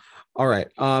title. All right.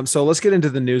 So let's get into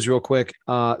the news real quick.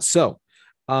 Dylan,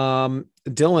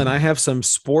 I have some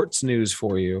sports news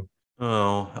for you.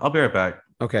 Oh, I'll be right back.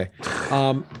 Okay.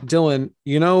 Dylan,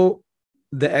 you know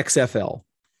the XFL,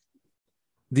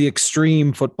 the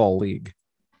Extreme Football League?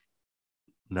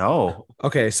 No.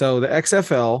 Okay. So the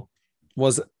XFL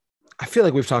was, I feel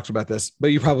like we've talked about this, but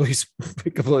you probably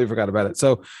completely forgot about it.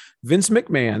 So Vince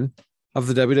McMahon of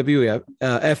the WWF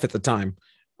at the time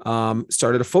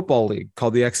started a football league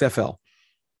called the XFL,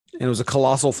 and it was a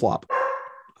colossal flop.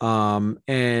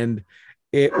 And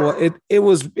it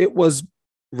was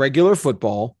regular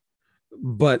football,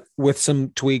 but with some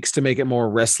tweaks to make it more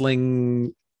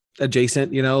wrestling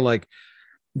adjacent. You know, like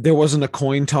there wasn't a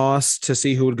coin toss to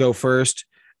see who would go first.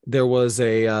 There was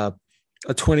a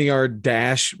 20-yard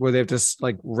dash where they have to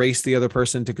like race the other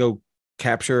person to go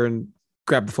capture and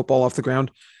grab the football off the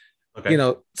ground. Okay. You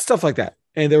know, stuff like that.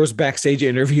 And there was backstage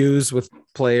interviews with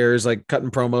players, like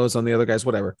cutting promos on the other guys,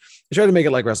 whatever. They tried to make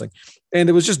it like wrestling. And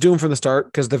it was just doomed from the start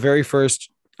because the very first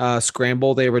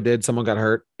scramble they ever did, someone got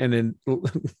hurt and then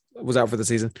was out for the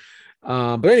season.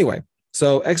 But anyway,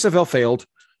 so XFL failed.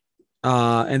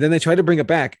 And then they tried to bring it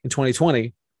back in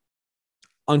 2020.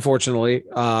 Unfortunately,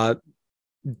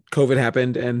 COVID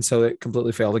happened, and so it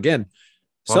completely failed again.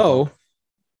 Wow. So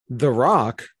The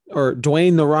Rock, or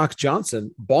Dwayne The Rock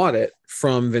Johnson, bought it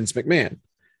from Vince McMahon.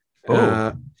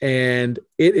 And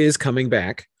it is coming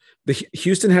back.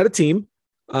 Houston had a team.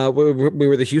 We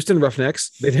were the Houston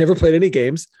Roughnecks. They never played any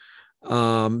games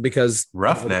because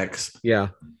Roughnecks. Yeah,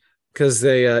 because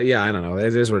they I don't know.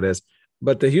 It is what it is.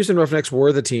 But the Houston Roughnecks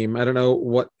were the team. I don't know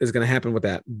what is going to happen with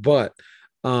that, but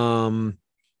The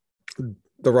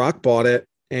Rock bought it,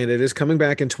 and it is coming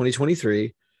back in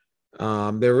 2023.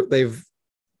 They've,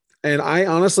 and I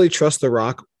honestly trust The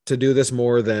Rock to do this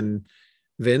more than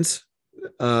Vince,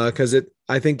 because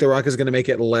I think The Rock is going to make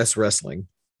it less wrestling,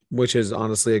 which is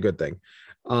honestly a good thing.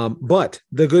 But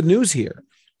the good news here,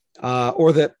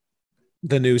 the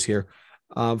news here,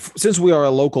 since we are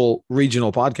a local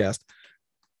regional podcast,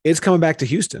 it's coming back to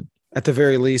Houston at the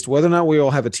very least, whether or not we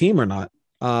all have a team or not.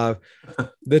 The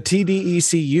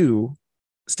TDECU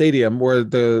stadium where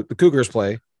the Cougars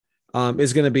play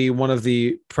is going to be one of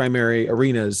the primary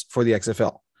arenas for the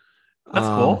XFL. That's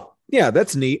cool. Yeah,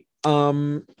 that's neat.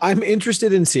 I'm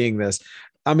interested in seeing this.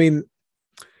 I mean,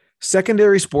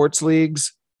 secondary sports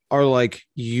leagues are like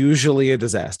usually a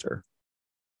disaster,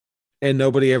 and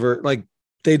nobody ever like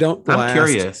they don't last. I'm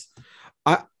curious.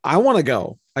 I want to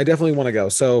go. I definitely want to go.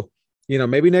 So, you know,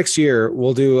 maybe next year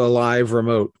we'll do a live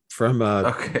remote from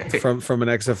from an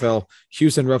XFL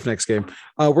Houston Roughnecks game.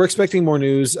 We're expecting more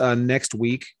news next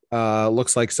week.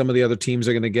 Looks like some of the other teams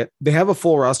are going to they have a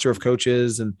full roster of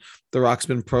coaches, and The Rock's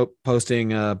been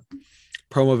posting promo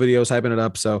videos, hyping it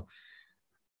up. So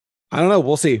I don't know.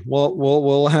 We'll see.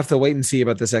 We'll have to wait and see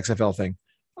about this XFL thing.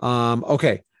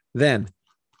 Okay. Then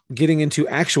getting into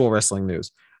actual wrestling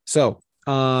news. So,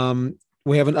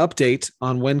 we have an update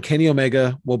on when Kenny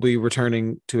Omega will be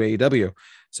returning to AEW.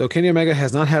 So Kenny Omega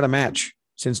has not had a match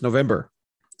since November.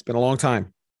 It's been a long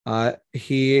time.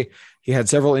 He had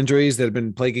several injuries that have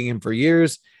been plaguing him for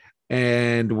years.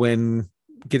 And when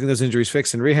getting those injuries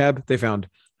fixed in rehab, they found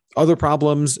other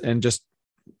problems, and just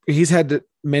he's had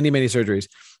many, many surgeries.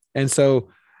 And so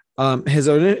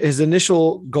his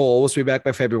initial goal was to be back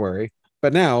by February.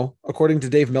 But now, according to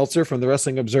Dave Meltzer from the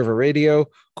Wrestling Observer Radio,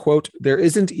 quote, there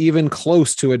isn't even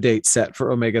close to a date set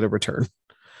for Omega to return,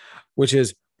 which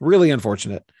is really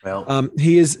unfortunate. Well,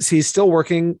 he's still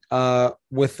working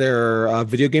with their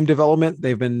video game development.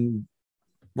 They've been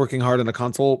working hard on a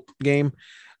console game,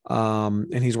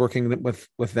 and he's working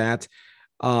with that.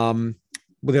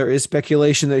 There is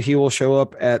speculation that he will show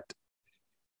up at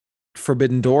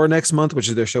Forbidden Door next month, which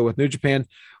is their show with New Japan,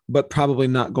 but probably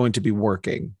not going to be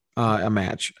working a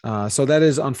match. So that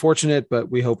is unfortunate, but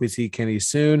we hope we see Kenny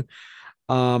soon.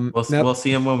 We'll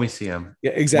see him when we see him.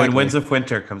 Yeah, exactly. When Winds of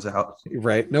Winter comes out.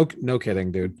 Right. No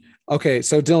kidding, dude. Okay.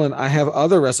 So Dylan, I have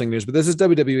other wrestling news, but this is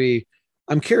WWE.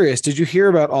 I'm curious. Did you hear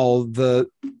about all the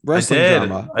wrestling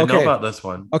drama? I know about this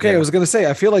one. Okay. Yeah. I was going to say,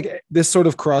 I feel like this sort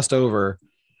of crossed over.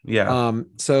 Yeah.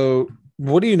 So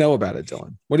what do you know about it,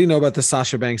 Dylan? What do you know about the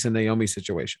Sasha Banks and Naomi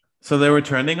situation? So they were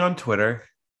trending on Twitter.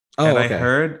 And I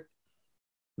heard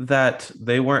that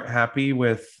they weren't happy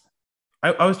with,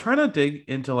 I was trying to dig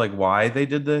into like why they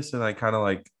did this, and I kind of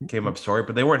like came up short,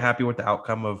 but they weren't happy with the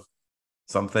outcome of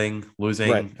something,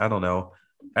 losing. Right. I don't know.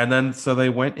 And then so they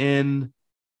went in,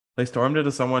 they stormed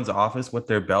into someone's office with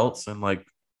their belts and like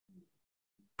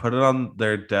put it on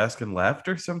their desk and left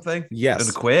or something. Yes.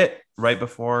 And quit right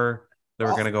before they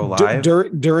were going to go live.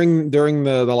 During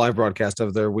the live broadcast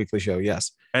of their weekly show.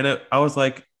 Yes. And I was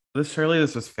like, this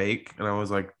was fake. And I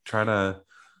was like trying to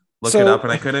look it up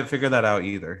and I couldn't figure that out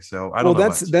either. So I don't know.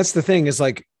 That's the thing is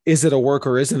like, is it a work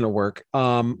or isn't it a work?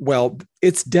 Well,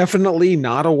 it's definitely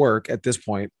not a work at this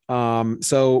point.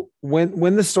 So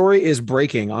when the story is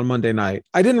breaking on Monday night,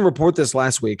 I didn't report this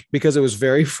last week because it was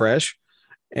very fresh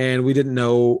and we didn't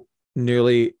know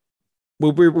nearly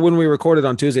when we recorded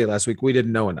on Tuesday last week, we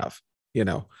didn't know enough,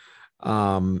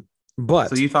 but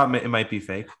so you thought it might be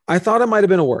fake? I thought it might've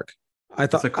been a work. I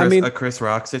thought, a Chris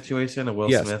Rock situation, a Will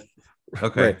Smith.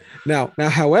 Okay. Right. Now,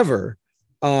 however,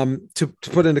 to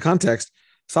put into context,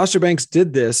 Sasha Banks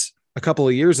did this a couple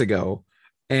of years ago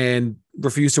and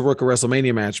refused to work a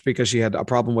WrestleMania match because she had a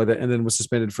problem with it and then was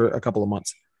suspended for a couple of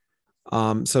months.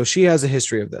 So she has a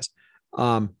history of this.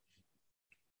 And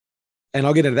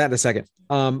I'll get into that in a second.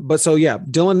 But so, yeah,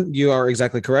 Dylan, you are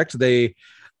exactly correct. They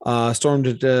stormed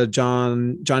into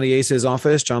Johnny Ace's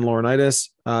office, John Laurinaitis,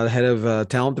 the head of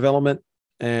talent development,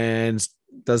 and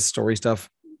does story stuff.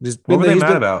 What were they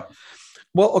mad about?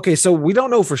 Well, okay, so we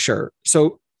don't know for sure.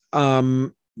 So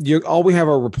all we have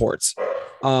are reports.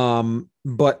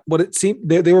 But what it seemed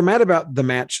they were mad about the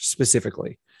match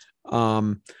specifically.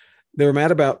 They were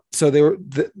mad about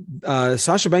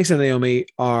Sasha Banks and Naomi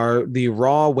are the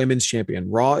Raw Women's Champion.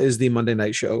 Raw is the Monday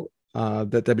night show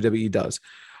that WWE does.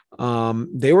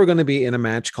 They were going to be in a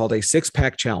match called a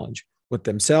 6-pack challenge with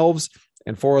themselves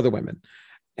and 4 other women.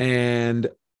 And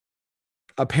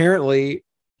apparently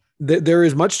there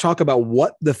is much talk about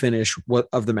what the finish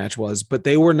of the match was, but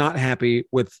they were not happy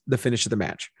with the finish of the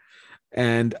match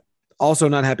and also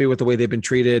not happy with the way they've been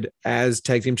treated as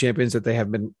tag team champions, that they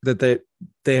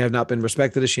have not been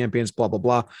respected as champions, blah, blah,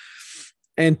 blah.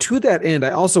 And to that end,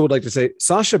 I also would like to say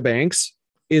Sasha Banks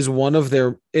is one of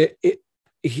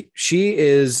she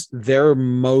is their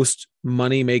most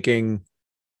money-making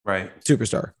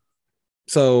superstar.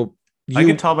 So I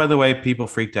can tell by the way people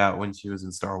freaked out when she was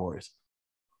in Star Wars.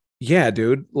 Yeah,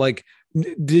 dude. Like,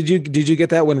 did you get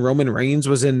that when Roman Reigns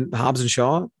was in Hobbs and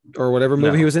Shaw or whatever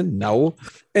movie he was in? No.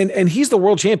 And he's the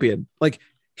world champion. Like,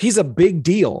 he's a big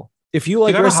deal. If you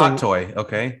like wrestling, a hot toy,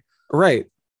 okay? Right.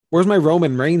 Where's my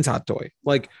Roman Reigns hot toy?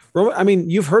 Like, I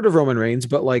mean, you've heard of Roman Reigns,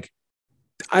 but like,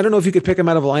 I don't know if you could pick him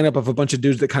out of a lineup of a bunch of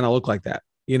dudes that kind of look like that.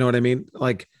 You know what I mean?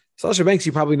 Like Sasha Banks,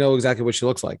 you probably know exactly what she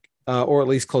looks like, or at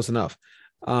least close enough.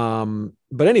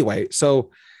 But anyway,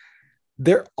 so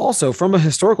they're also, from a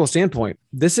historical standpoint,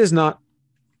 this is not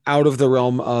out of the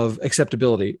realm of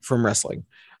acceptability from wrestling.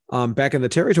 Back in the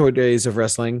territory days of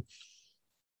wrestling,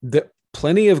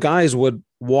 plenty of guys would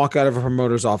walk out of a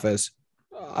promoter's office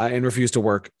and refuse to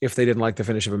work if they didn't like the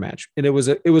finish of a match. And it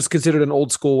was considered an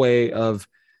old school way of,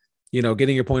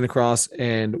 getting your point across.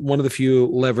 And one of the few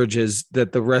leverages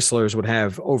that the wrestlers would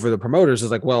have over the promoters is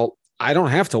like, well, I don't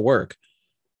have to work.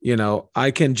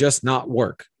 I can just not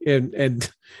work.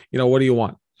 And what do you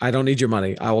want? I don't need your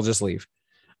money. I will just leave.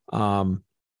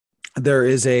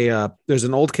 There's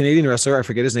an old Canadian wrestler. I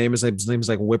forget his name. His name is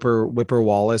like Whipper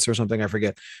Wallace or something. I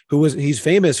forget he's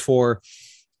famous for.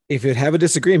 If he'd have a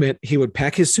disagreement, he would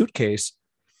pack his suitcase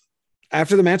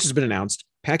after the match has been announced,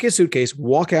 pack his suitcase,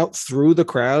 walk out through the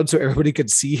crowd so everybody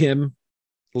could see him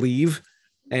leave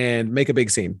and make a big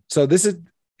scene. So this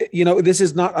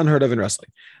is not unheard of in wrestling.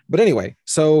 But anyway,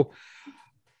 so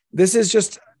this is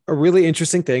just a really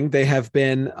interesting thing. They have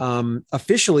been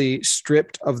officially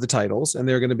stripped of the titles, and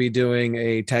they're going to be doing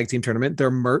a tag team tournament. They're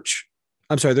going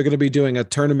to be doing a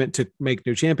tournament to make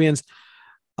new champions.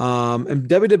 And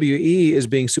WWE is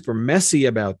being super messy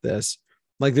about this.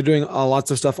 Like they're doing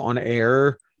lots of stuff on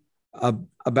air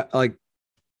about like,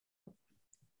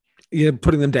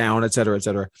 putting them down, et cetera, et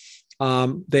cetera.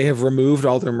 They have removed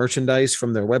all their merchandise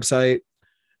from their website.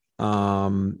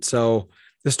 So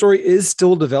the story is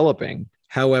still developing.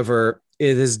 However,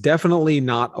 it is definitely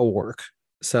not a work.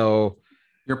 So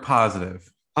you're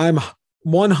positive. I'm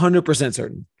 100%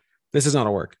 certain this is not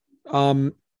a work.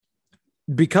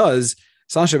 Because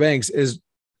Sasha Banks is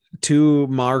too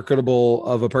marketable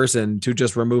of a person to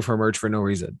just remove her merch for no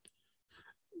reason.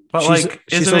 But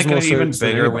isn't it going to be even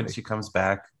bigger when she comes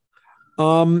back?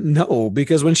 No,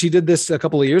 because when she did this a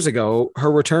couple of years ago,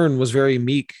 her return was very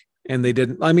meek, and they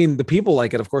didn't. I mean, the people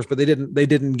like it, of course, but they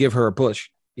didn't give her a push.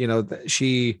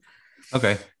 She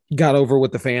got over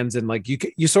with the fans, and like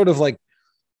you sort of like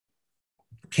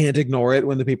can't ignore it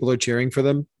when the people are cheering for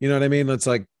them. You know what I mean? It's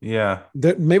like, yeah,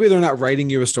 maybe they're not writing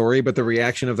you a story, but the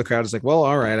reaction of the crowd is like, well,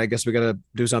 all right, I guess we got to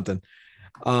do something.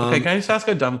 Okay, can I just ask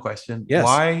a dumb question? Yes.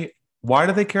 Why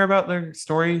do they care about their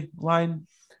storyline?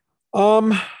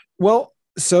 Well,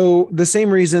 so the same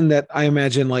reason that I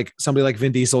imagine like somebody like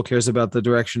Vin Diesel cares about the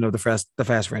direction of the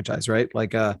Fast franchise, right?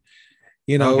 Like, I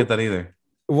don't get that either.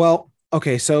 Well,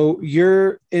 okay, so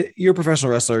you're a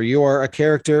professional wrestler. You are a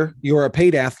character. You are a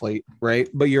paid athlete, right?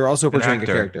 But you're also portraying a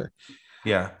character.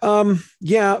 Yeah.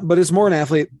 Yeah, but it's more an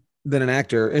athlete than an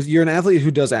actor. You're an athlete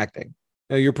who does acting.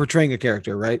 You're portraying a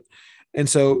character, right? And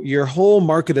so your whole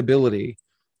marketability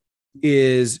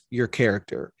is your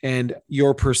character and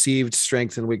your perceived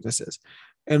strengths and weaknesses.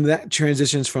 And that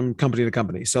transitions from company to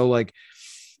company. So like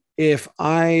if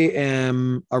I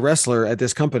am a wrestler at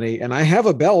this company and I have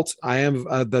a belt, I am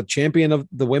the champion of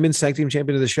the women's tag team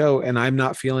champion of the show. And I'm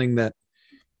not feeling that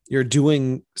you're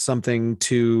doing something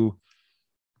to,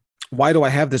 why do I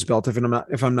have this belt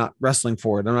if I'm not wrestling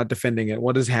for it? I'm not defending it.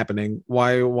 What is happening?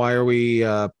 Why are we,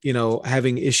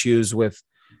 having issues with,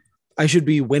 I should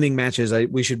be winning matches.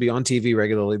 We should be on TV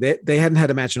regularly. They hadn't had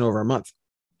a match in over a month,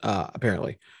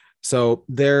 apparently. So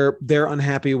they're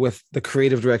unhappy with the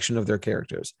creative direction of their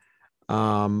characters,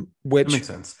 which that makes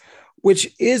sense.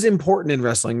 Which is important in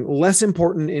wrestling, less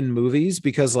important in movies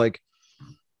because like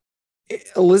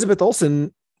Elizabeth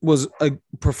Olsen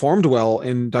performed well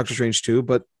in Doctor Strange 2,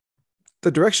 but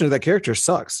the direction of that character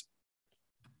sucks.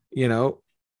 Yeah,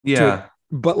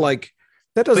 but like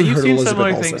that doesn't. But you've seen Elizabeth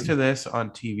similar Olsen. things to this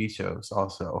on TV shows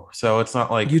also, so it's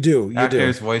not like you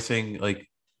actors voicing like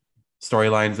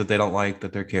storylines that they don't like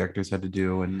that their characters had to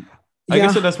do, and I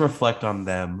guess it does reflect on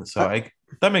them. So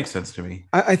that makes sense to me.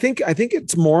 I think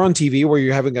it's more on TV where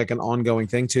you're having like an ongoing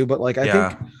thing too. But like I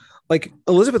think like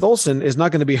Elizabeth Olsen is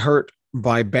not going to be hurt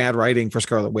by bad writing for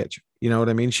Scarlet Witch. You know what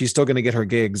I mean? She's still going to get her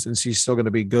gigs and she's still going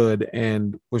to be good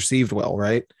and received well,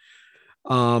 right?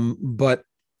 But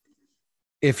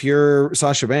if you're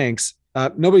Sasha Banks,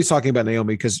 nobody's talking about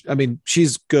Naomi because I mean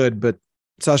she's good, but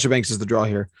Sasha Banks is the draw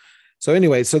here. So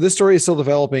anyway, so this story is still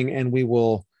developing, and we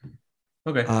will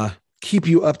keep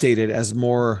you updated as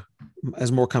more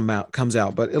comes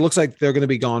out. But it looks like they're going to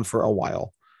be gone for a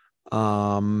while.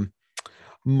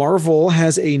 Marvel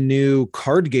has a new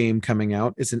card game coming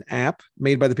out. It's an app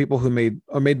made by the people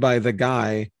made by the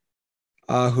guy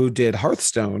who did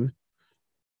Hearthstone.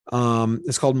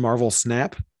 It's called Marvel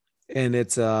Snap, and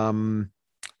it's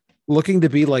looking to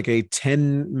be like a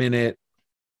 10-minute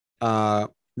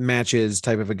matches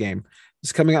type of a game.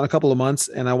 It's coming out in a couple of months,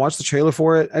 and I watched the trailer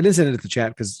for it. I didn't send it to the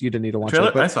chat because you didn't need to watch it.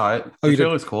 But I saw it. The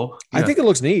trailer's cool. Yeah. I think it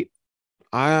looks neat.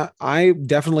 I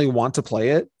definitely want to play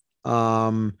it.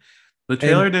 The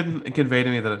trailer didn't convey to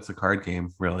me that it's a card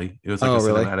game. Really, it was like a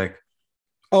cinematic.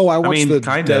 Oh, I watched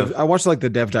like the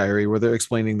dev diary where they're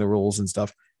explaining the rules and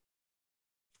stuff.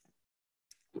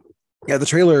 Yeah, the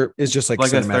trailer is just like a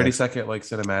 30-second like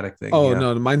cinematic thing. Oh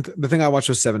no, the thing I watched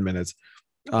was 7 minutes,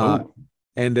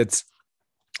 and it's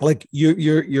like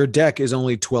your deck is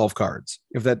only 12 cards.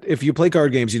 If you play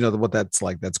card games, you know what that's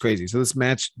like. That's crazy. So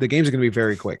the games are going to be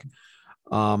very quick,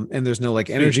 and there's no like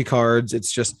energy cards. It's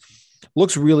just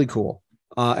looks really cool,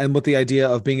 and with the idea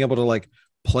of being able to like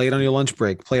play it on your lunch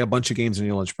break, play a bunch of games on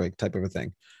your lunch break, type of a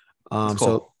thing. Cool.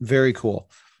 So very cool.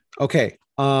 Okay.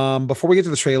 Before we get to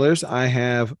the trailers, I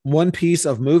have one piece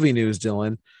of movie news,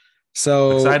 Dylan.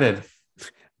 So excited.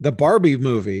 The Barbie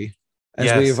movie,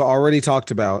 as we've already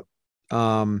talked about,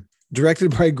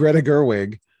 directed by Greta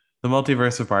Gerwig. The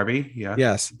multiverse of Barbie. Yeah.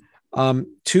 Yes.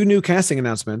 2 new casting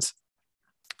announcements.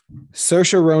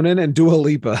 Saoirse Ronan and Dua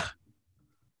Lipa.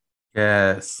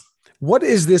 Yes. What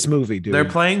is this movie, dude? They're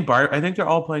playing Barbie. I think they're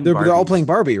all playing Barbie. They're all playing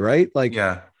Barbie, right? Like,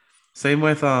 yeah. Same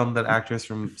with that actress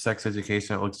from Sex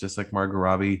Education. It looks just like Margot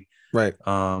Robbie. Right.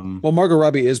 Well, Margot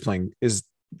Robbie is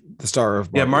the star of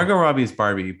Barbie. Yeah, Margot Robbie is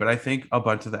Barbie, but I think a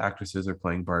bunch of the actresses are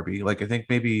playing Barbie. Like, I think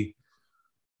maybe,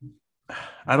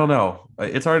 I don't know.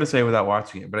 It's hard to say without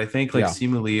watching it, but I think like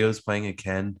Simu Liu is playing a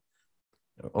Ken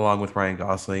along with Ryan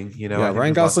Gosling. You know, yeah,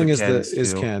 Ryan Gosling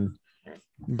is Ken.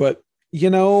 But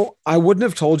I wouldn't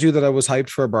have told you that I was hyped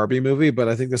for a Barbie movie, but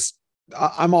I think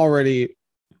I'm already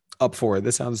up for it.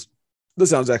 This sounds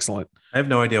excellent. I have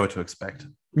no idea what to expect.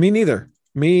 Me neither.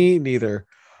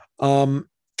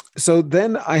 So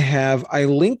then I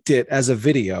linked it as a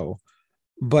video,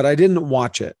 but I didn't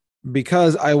watch it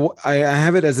because I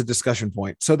have it as a discussion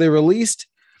point. So they released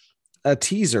a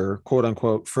teaser, quote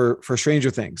unquote, for Stranger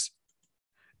Things.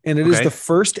 And it is the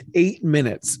first 8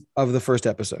 minutes of the first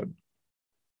episode.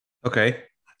 Okay.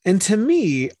 And to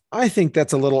me, I think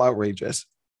that's a little outrageous.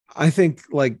 I think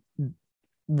like,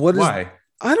 why?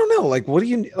 I don't know. Like, what do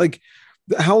you like?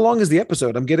 How long is the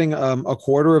episode? I'm getting a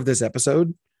quarter of this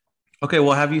episode. Okay,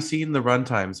 well, have you seen the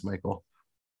runtimes, Michael?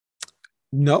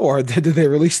 No, or did they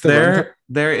release They're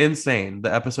insane.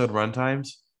 The episode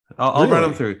runtimes. I'll run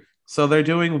them through. So they're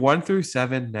doing 1 through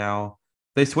 7 now.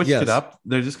 They switched it up.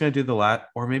 They're just going to do the last,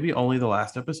 or maybe only the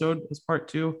last episode as part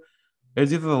 2.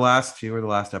 It's either the last 2 or the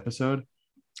last episode.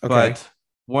 Okay.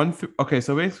 But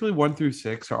so basically 1 through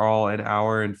 6 are all an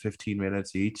hour and 15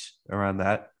 minutes each, around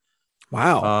that.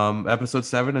 Wow. Episode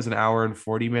 7 is an hour and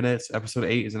 40 minutes. Episode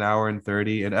 8 is an hour and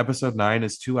 30, and episode 9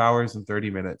 is 2 hours and 30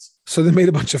 minutes. So they made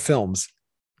a bunch of films.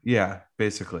 Yeah,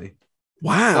 basically.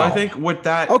 Wow. So I think with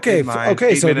that,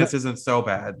 8 minutes isn't so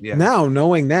bad. Yeah. Now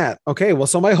knowing that, okay, well,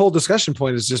 so my whole discussion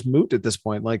point is just moot at this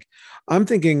point. Like, I'm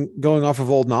thinking, going off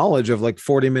of old knowledge, of like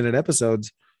 40-minute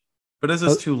episodes. But is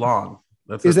this too long?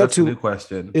 That's a new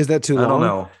question. Is that too long? I don't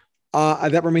know.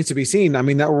 That remains to be seen. I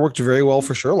mean, that worked very well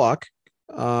for Sherlock.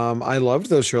 I loved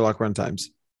those Sherlock runtimes.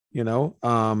 You know,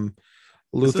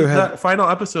 Luther that final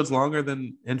episode's longer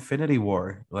than Infinity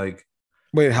War. Like,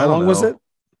 wait, how long was it?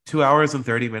 2 hours and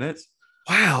 30 minutes.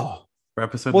 Wow. For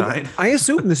episode 9. I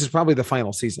assume this is probably the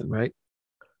final season, right?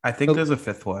 I think there's a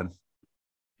 5th one.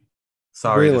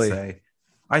 Sorry to say.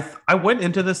 I went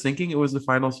into this thinking it was the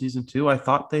final season too. I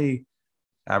thought they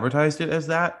advertised it as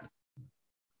that,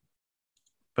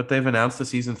 but they've announced the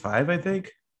season 5, I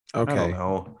think. Okay. I don't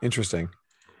know. Interesting.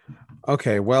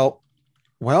 Okay. Well,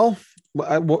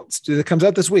 it comes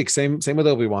out this week. Same with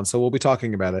Obi-Wan. So we'll be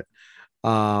talking about it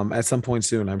at some point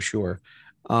soon, I'm sure.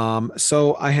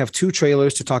 So I have 2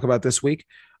 trailers to talk about this week.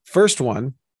 First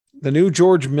one, the new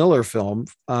George Miller film,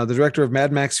 the director of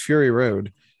Mad Max Fury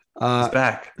Road.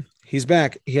 He's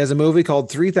back. He has a movie called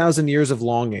 3,000 Years of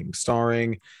Longing,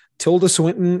 starring Tilda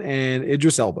Swinton and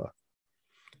Idris Elba.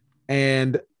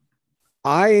 And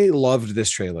I loved this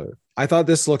trailer. I thought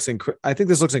this looks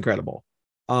incredible.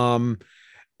 The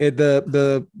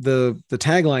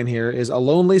tagline here is: a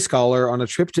lonely scholar on a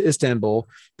trip to Istanbul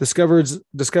discovers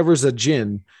a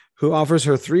jinn who offers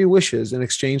her 3 wishes in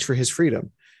exchange for his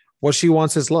freedom. What she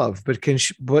wants is love, but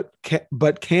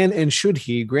can and should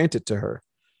he grant it to her?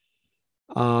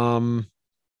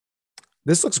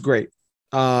 This looks great.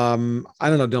 I don't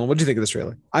know, Dylan, what do you think of this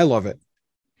trailer? I love it.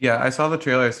 Yeah, I saw the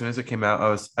trailer as soon as it came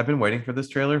out. I've been waiting for this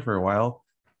trailer for a while.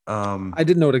 I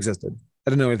didn't know it existed. I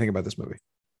didn't know anything about this movie.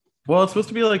 Well, it's supposed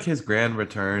to be like his grand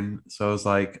return, so I was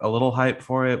like a little hype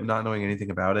for it, not knowing anything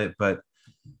about it. But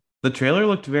the trailer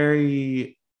looked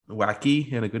very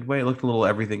wacky in a good way. It looked a little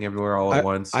everything everywhere all at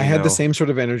once. I had the same sort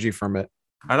of energy from it.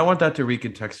 I don't want that to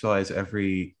recontextualize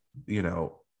every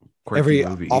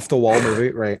movie. Off the wall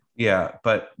movie, right? Yeah,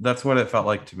 but that's what it felt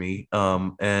like to me.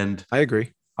 And I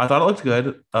agree. I thought it looked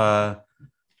good. I'm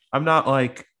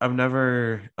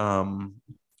never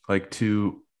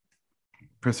too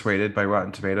persuaded by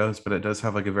Rotten Tomatoes, but it does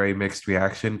have like a very mixed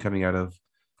reaction coming out of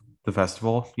the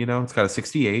festival. It's got a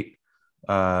 68.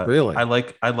 Really?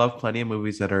 I love plenty of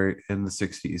movies that are in the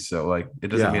 60s, so like it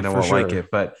doesn't mean I won't like it,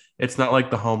 but it's not like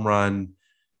the home run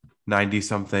 90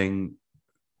 something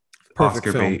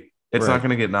Oscar bait. It's not going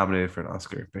to get nominated for an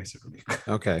Oscar, basically.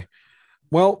 Okay.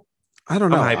 Well, I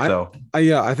don't know. I'm hyped, though.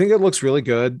 I think it looks really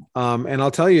good. And I'll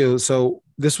tell you, so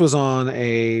this was on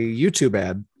a YouTube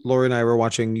ad. Lori and I were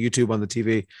watching YouTube on the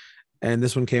TV, and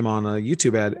this one came on a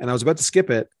YouTube ad, and I was about to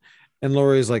skip it. And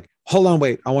Lori's like, hold on,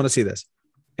 wait, I want to see this.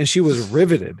 And she was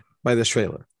riveted by this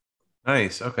trailer.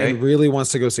 Nice. Okay. And really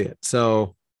wants to go see it.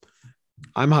 So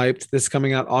I'm hyped. This is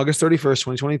coming out August 31st,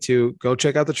 2022. Go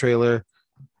check out the trailer.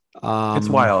 It's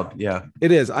wild. Yeah,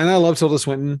 it is. And I love Tilda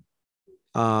Swinton,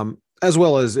 as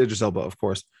well as Idris Elba, of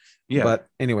course. Yeah. But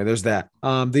anyway, there's that.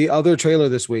 The other trailer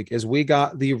this week is we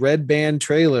got the Red Band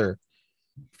trailer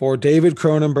for David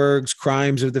Cronenberg's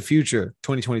Crimes of the Future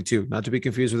 2022, not to be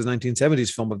confused with his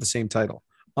 1970s film of the same title,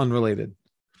 unrelated.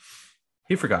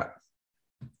 He forgot.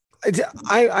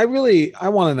 I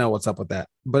want to know what's up with that.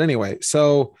 But anyway,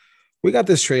 so we got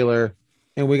this trailer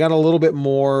and we got a little bit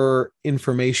more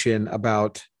information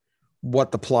about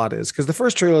what the plot is. Because the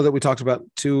first trailer that we talked about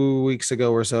 2 weeks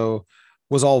ago or so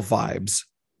was all vibes.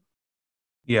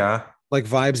 Yeah. Like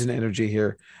vibes and energy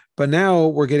here. But now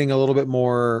we're getting a little bit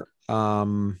more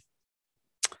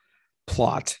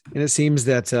plot. And it seems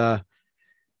that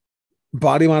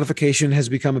body modification has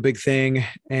become a big thing.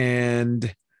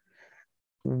 And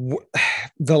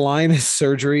the line is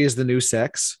surgery is the new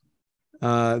sex.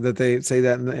 That they say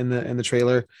that in the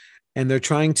trailer. And they're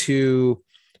trying to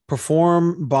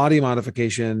perform body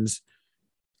modifications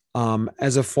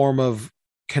as a form of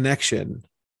connection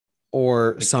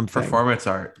or something. Performance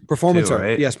art.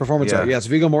 Right? Yes, performance art. Yes,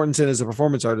 Viggo Mortensen is a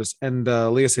performance artist, and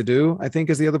Léa Seydoux, I think,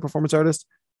 is the other performance artist.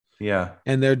 Yeah.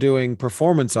 And they're doing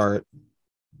performance art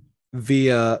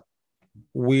via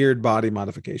weird body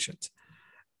modifications.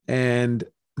 And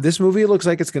this movie looks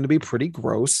like it's going to be pretty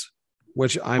gross,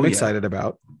 which I'm excited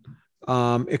about.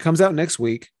 It comes out next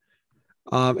week.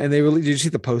 And did you see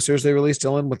the posters they released,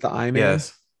 Dylan, with the Iron-Man?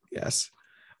 Yes.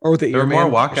 Or with the There were more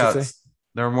walkouts.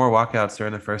 There were more walkouts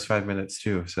during the first 5 minutes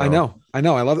too. So I know.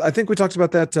 I think we talked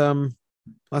about that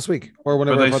last week or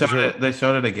whenever. But they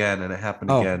showed it again, and it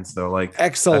happened again. So like,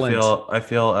 excellent. I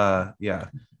feel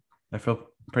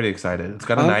pretty excited. It's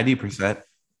got a 90%.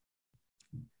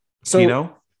 So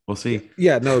Kino, we'll see.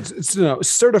 Yeah, no, it's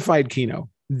certified Kino,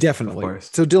 definitely.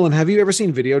 So Dylan, have you ever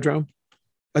seen Videodrome?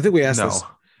 I think we asked this.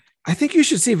 I think you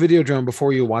should see Videodrome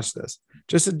before you watch this,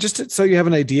 just so you have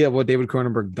an idea of what David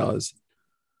Cronenberg does.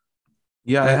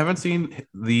 Yeah, I haven't seen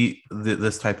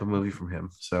this type of movie from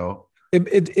him, so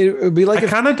it would be like I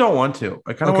kind of don't want to.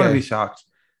 I kind of want to be shocked.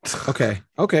 Okay.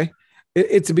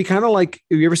 It'd be kind of like,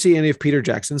 have you ever see any of Peter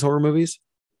Jackson's horror movies?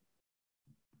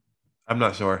 I'm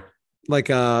not sure. Like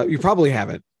you probably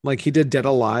haven't. Like he did Dead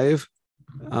Alive,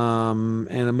 and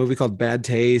a movie called Bad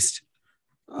Taste.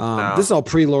 No. This is all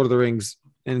pre Lord of the Rings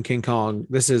and King Kong.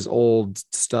 This is old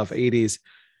stuff, 80s,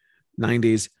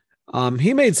 90s.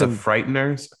 He made some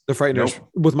Frighteners. The Frighteners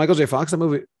with Michael J. Fox. That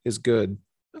movie is good.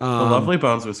 The Lovely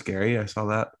Bones was scary. I saw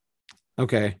that.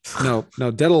 Okay. No,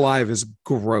 Dead Alive is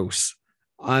gross.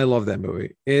 I love that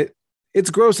movie. It's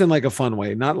gross in like a fun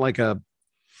way, not like a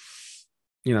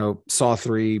Saw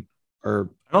 3 or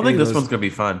I don't think this one's gonna be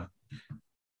fun.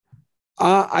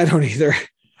 I don't either.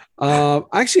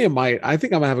 Actually, it might. I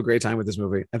think I'm gonna have a great time with this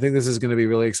movie. I think this is gonna be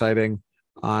really exciting.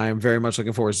 I'm very much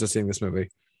looking forward to seeing this movie.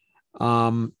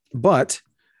 But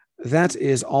that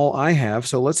is all I have.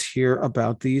 So let's hear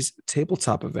about these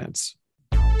tabletop events.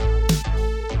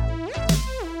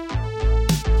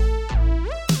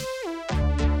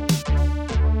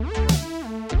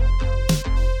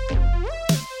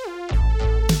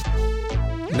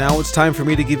 Now it's time for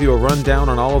me to give you a rundown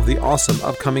on all of the awesome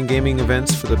upcoming gaming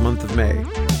events for the month of May.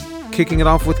 Kicking it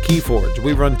off with Keyforge,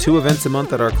 we run 2 events a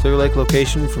month at our Clear Lake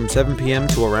location from 7 p.m.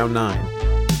 to around 9.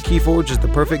 Keyforge is the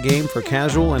perfect game for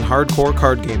casual and hardcore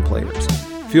card game players.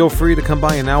 Feel free to come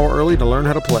by an hour early to learn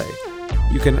how to play.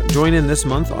 You can join in this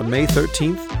month on May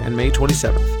 13th and May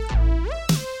 27th.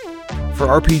 For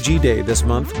RPG Day this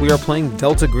month, we are playing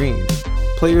Delta Green.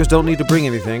 Players don't need to bring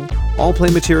anything. All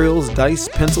play materials, dice,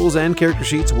 pencils, and character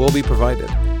sheets will be provided.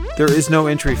 There is no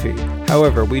entry fee.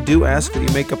 However, we do ask that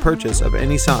you make a purchase of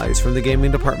any size from the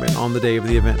gaming department on the day of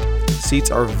the event.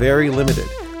 Seats are very limited.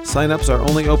 Sign-ups are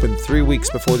only open 3 weeks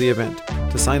before the event.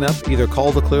 To sign up, either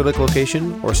call the Clear Lake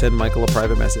location or send Michael a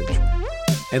private message.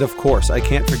 And of course, I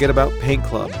can't forget about Paint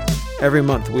Club. Every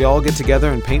month, we all get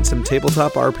together and paint some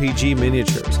tabletop RPG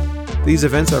miniatures. These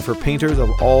events are for painters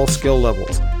of all skill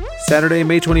levels. Saturday,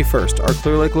 May 21st, our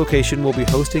Clear Lake location will be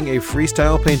hosting a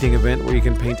freestyle painting event where you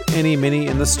can paint any mini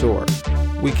in the store.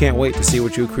 We can't wait to see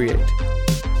what you create.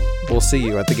 We'll see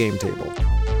you at the game table.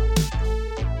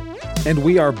 And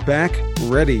we are back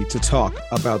ready to talk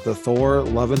about the Thor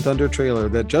Love and Thunder trailer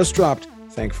that just dropped,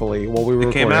 thankfully, while we were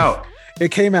recording.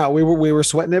 It came out. We were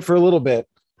sweating it for a little bit.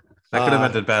 That could have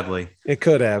ended badly. It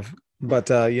could have. But,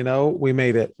 we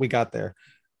made it. We got there.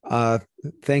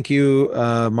 Thank you,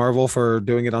 Marvel, for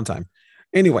doing it on time.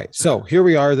 Anyway, so here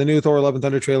we are, the new Thor Love and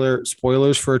Thunder trailer.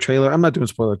 Spoilers for a trailer. I'm not doing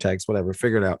spoiler tags, whatever.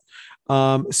 Figure it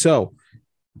out. So,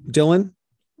 Dylan,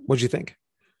 what'd you think?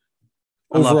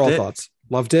 Overall thoughts.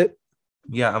 Loved it?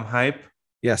 Yeah, I'm hype.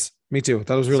 Yes, me too.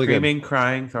 That was really good. Screaming,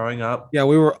 crying, throwing up. Yeah,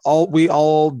 we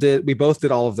both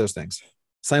did all of those things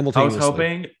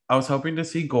simultaneously. I was hoping to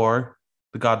see Gore,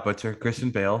 the God Butcher,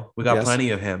 Christian Bale. We got plenty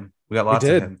of him. We got lots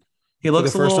of him. He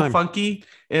looks a little funky.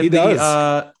 He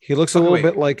does. He looks a little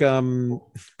bit like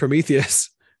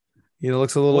Prometheus.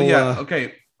 Looks a little. Well, yeah.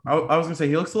 Okay. I was gonna say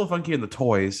he looks a little funky in the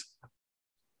toys.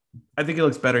 I think he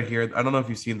looks better here. I don't know if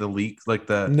you've seen the leaks, like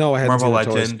the Marvel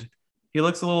Legend. He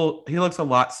looks a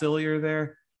lot sillier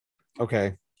there.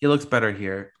 Okay. He looks better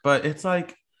here, but it's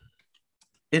like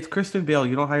it's Christian Bale.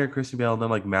 You don't hire Christian Bale and then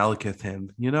like Malekith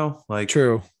him. Like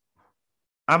true.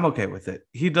 I'm okay with it.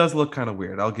 He does look kind of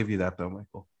weird. I'll give you that though,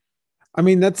 Michael.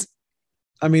 It's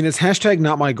hashtag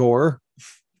not my Gore.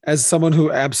 As someone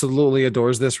who absolutely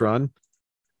adores this run,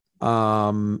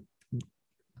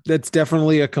 that's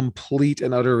definitely a complete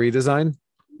and utter redesign.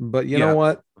 But you know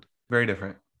what? Very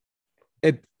different.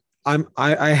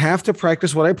 I have to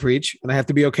practice what I preach, and I have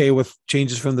to be okay with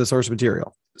changes from the source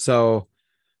material. So,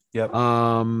 yep.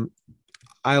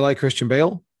 I like Christian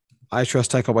Bale. I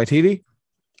trust Taika Waititi.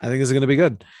 I think this is going to be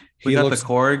good. We got the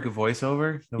Korg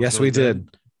voiceover. Yes, really we did.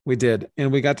 We did.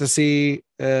 And we got to see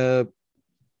Gore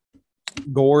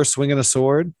swinging a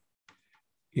sword,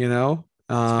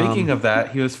 Speaking of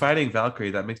that, he was fighting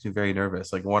Valkyrie. That makes me very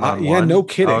nervous. Like one-on-one. Yeah, no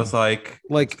kidding. I was like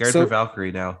scared for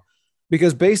Valkyrie now.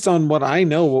 Because based on what I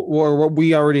know or what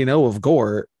we already know of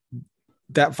Gorr,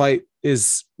 that fight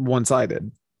is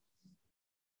one-sided.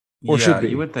 Or should be.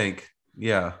 You would think.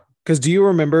 Yeah. Because do you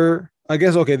remember? I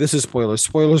guess this is spoilers.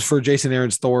 Spoilers for Jason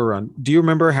Aaron's Thor run. Do you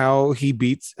remember how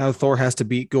Thor has to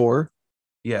beat Gorr?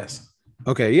 Yes.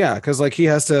 Okay, yeah, because like he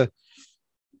has to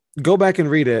go back and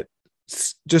read it.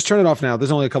 Just turn it off now.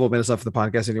 There's only a couple of minutes left of the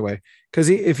podcast anyway. Because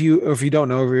if you don't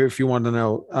know, if you want to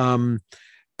know,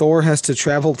 Thor has to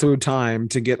travel through time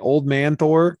to get old man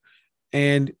Thor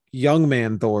and young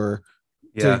man Thor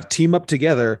to team up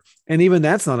together, and even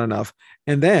that's not enough.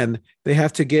 And then they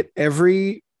have to get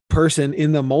every person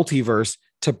in the multiverse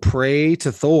to pray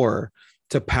to Thor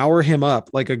to power him up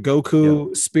like a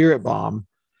Goku spirit bomb,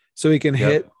 so he can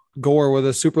hit Gorr with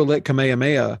a super lit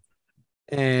Kamehameha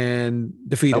and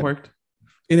defeat him. Worked.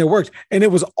 And it worked. And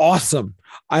it was awesome.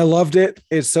 I loved it.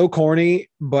 It's so corny,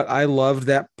 but I loved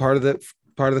that part of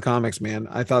the comics, man.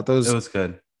 I thought it was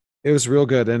good. It was real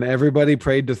good. And everybody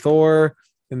prayed to Thor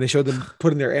and they showed them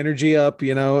putting their energy up.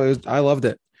 I loved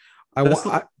it. This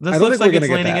looks like it's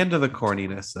leaning into the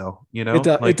corniness though,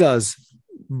 it does.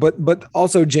 But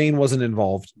also Jane wasn't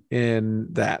involved in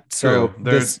that. So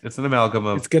it's an amalgam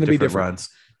of it's going to be different runs.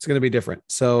 It's going to be different.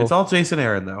 So it's all Jason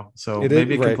Aaron though. So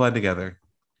maybe it can blend together.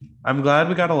 I'm glad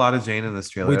we got a lot of Jane in this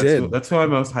trailer. That's who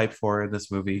I'm most hyped for in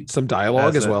this movie. Some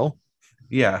dialogue as well.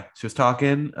 Yeah. She was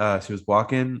talking, she was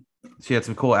walking. She had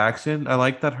some cool action. I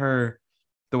like that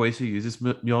the way she uses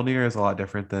Mjolnir is a lot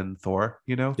different than Thor,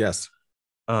 Yes.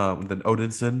 Than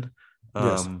Odinson.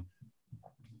 Yes.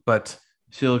 But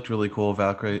she looked really cool.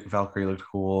 Valkyrie looked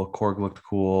cool. Korg looked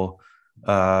cool.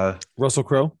 Russell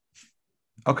Crowe.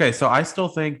 Okay, so I still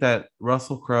think that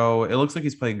Russell Crowe, it looks like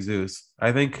he's playing Zeus.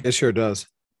 I think it sure does.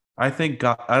 I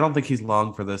don't think he's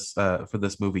long for this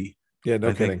movie. Yeah,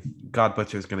 no kidding. Think God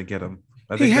Butcher's gonna get him.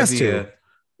 I think he has to.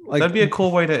 That'd be a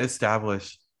cool way to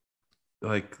establish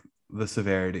like the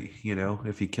severity,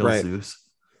 if he kills Zeus.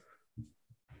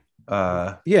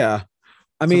 Yeah.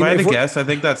 I mean, if I had to guess, I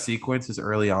think that sequence is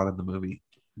early on in the movie.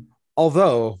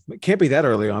 Although it can't be that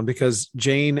early on because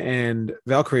Jane and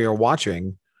Valkyrie are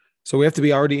watching. So we have to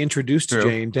be already introduced to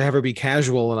Jane to have her be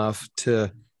casual enough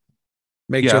to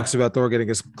make jokes about Thor getting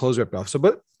his clothes ripped off. So,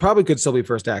 but probably could still be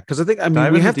first act. Cause we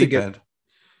have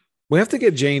to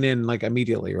get Jane in like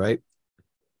immediately, right?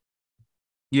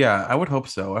 Yeah, I would hope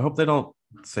so. I hope they don't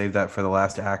save that for the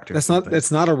last act.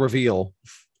 It's not a reveal.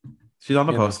 She's on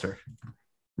the poster.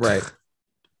 Right.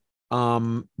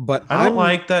 But I don't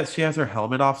like that she has her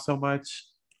helmet off so much.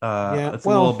 It's a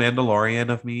little Mandalorian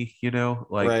of me,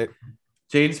 right.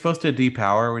 Jane's supposed to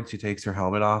depower when she takes her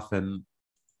helmet off, and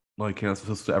like you're not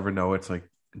supposed to ever know it's like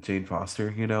Jane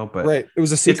Foster, but right. It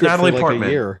was a secret Natalie for like Portman.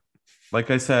 A year. Like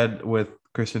I said with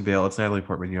Christian Bale, it's Natalie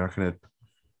Portman. You're not gonna.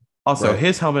 Also,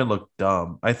 his helmet looked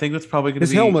dumb. I think that's probably going to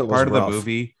be part of the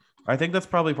movie. I think that's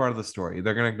probably part of the story.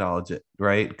 They're going to acknowledge it,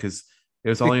 right? Because it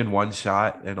was only in one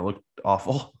shot and it looked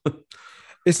awful.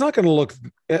 It's not going to look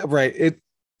right.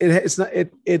 It's not.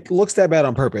 It looks that bad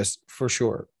on purpose for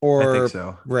sure. Or I think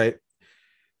so. Right.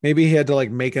 Maybe he had to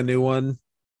like make a new one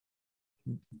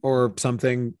or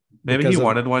something. Maybe he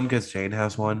wanted one because Jane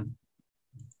has one.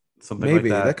 Something maybe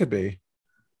like that could be.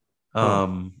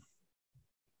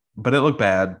 But it looked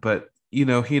bad. But he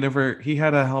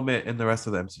had a helmet in the rest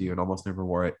of the MCU and almost never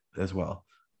wore it as well.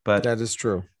 But that is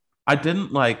true. I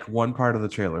didn't like one part of the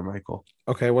trailer, Michael.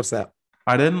 Okay, what's that?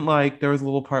 I didn't like. There was a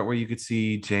little part where you could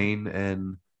see Jane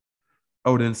and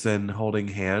Odinson holding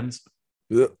hands,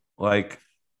 like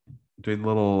doing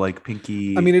little like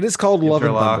pinky. I mean, it is called Love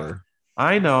and Thunder.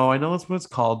 I know that's what it's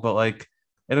called, but like,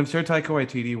 and I'm sure Taika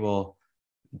Waititi will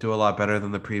do a lot better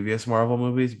than the previous Marvel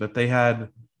movies, but they had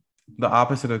the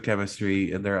opposite of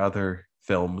chemistry in their other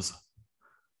films,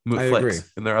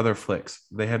 flicks. In their other flicks,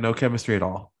 they had no chemistry at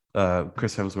all.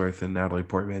 Chris Hemsworth and Natalie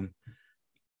Portman,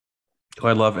 who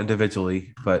I love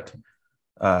individually, but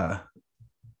I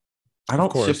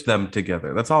don't ship them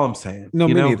together. That's all I'm saying. No,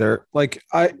 me neither. Like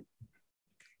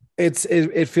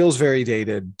it feels very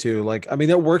dated too. Like, I mean,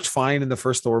 it worked fine in the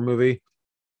first Thor movie,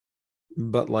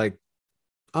 but like,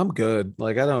 I'm good.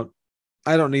 Like, I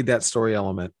don't need that story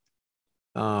element.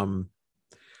 But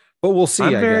we'll see.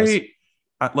 I guess.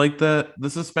 Like the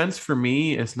suspense for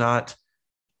me is not.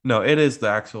 No, it is the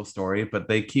actual story, but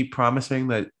they keep promising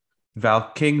that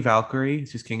King Valkyrie,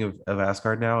 she's king of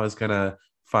Asgard now, is gonna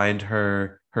find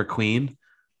her queen.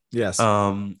 Yes.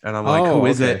 And I'm like, who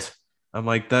is it? I'm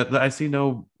like that. I see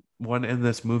no one in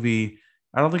this movie.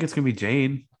 I don't think it's gonna be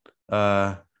Jane.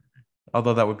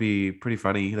 Although that would be pretty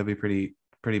funny. That'd be pretty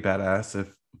badass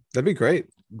if That'd be great.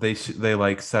 They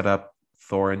like set up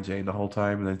Thor and Jane the whole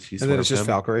time, and then it's just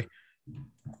Valkyrie.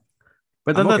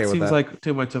 But then that seems like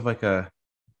too much of like a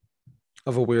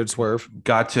weird swerve.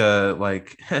 Gotcha,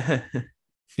 like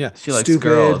yeah, she likes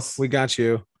girls. We got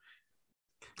you.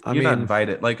 You're not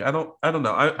invited. Like I don't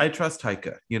know. I trust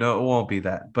Taika. You know, it won't be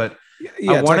that. But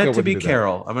I want it to be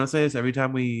Carol. I'm gonna say this every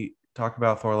time we talk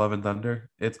about Thor: Love and Thunder.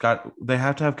 They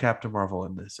have to have Captain Marvel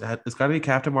in this. It's got to be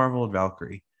Captain Marvel and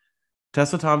Valkyrie.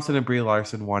 Tessa Thompson and Brie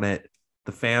Larson won it.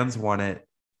 The fans won it.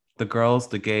 The girls,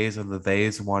 the gays, and the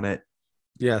theys won it.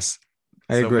 Yes,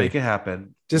 I agree. Make it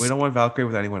happen. We don't want Valkyrie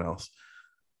with anyone else.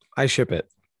 I ship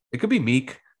it. It could be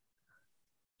Meek.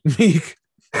 Meek.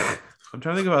 I'm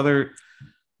trying to think of other,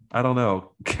 I don't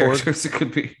know, characters it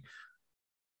could be.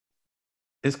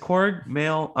 Is Korg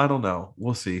male? I don't know.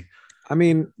 We'll see. I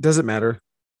mean, does it matter?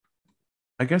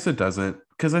 I guess it doesn't.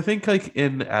 Because I think like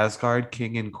in Asgard,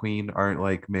 King and Queen aren't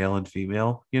like male and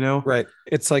female, you know? Right.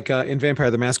 It's like in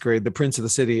Vampire the Masquerade, the Prince of the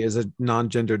City is a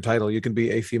non-gendered title. You can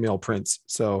be a female prince.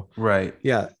 So right.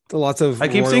 Yeah. Lots of I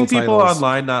keep seeing people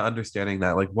online not understanding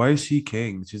that. Like, why is she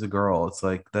king? She's a girl. It's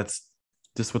like that's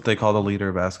just what they call the leader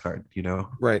of Asgard, you know?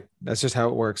 Right. That's just how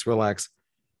it works. Relax.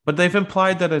 But they've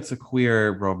implied that it's a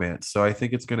queer romance. So I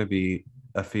think it's going to be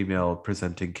a female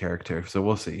presenting character. So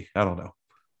we'll see. I don't know.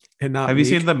 And not have Meek?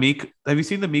 You seen the Meek? Have you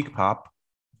seen the Meek pop?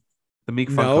 The Meek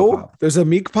Funko no, Pop. There's a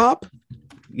Meek pop.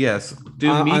 Yes,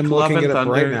 dude. Meek I'm Love looking and it up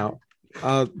Thunder. right now.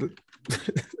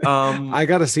 I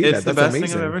gotta see that. It's the best thing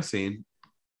I've ever seen.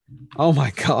 Oh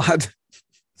my god!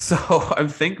 So I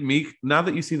think Meek. Now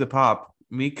that you see the pop,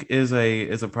 Meek is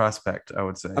a prospect. I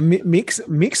would say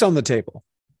Meek's on the table.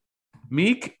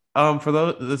 Meek. For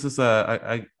those, this is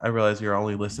I realize you're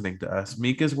only listening to us.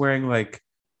 Meek is wearing like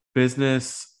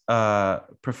business.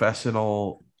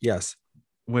 Professional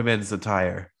women's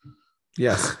attire.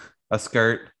 Yes. A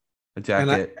skirt, a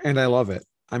jacket. And I love it.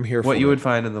 I'm here for what you would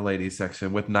find in the ladies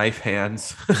section with knife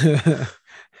hands.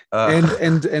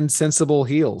 and sensible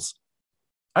heels.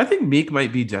 I think Meek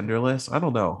might be genderless. I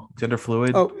don't know. Gender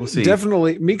fluid. Oh, we'll see.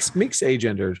 Definitely Meek's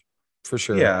agendered for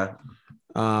sure. Yeah.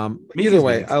 Either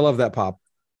way, Meek. I love that pop.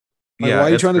 Like, why are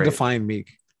you trying to define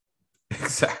Meek?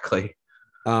 Exactly.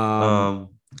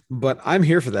 But I'm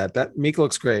here for that. That Meek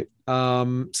looks great.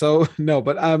 So no,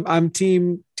 but I'm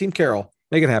team Carol.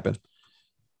 Make it happen.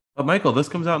 But Michael, this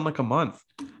comes out in like a month.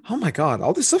 Oh my god,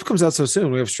 all this stuff comes out so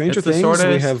soon. We have Stranger Things.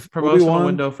 We have promotional Obi-Wan.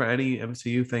 window for any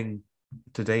MCU thing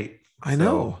to date. I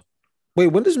know. Wait,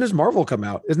 when does Ms. Marvel come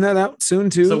out? Isn't that out soon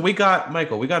too? So we got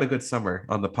a good summer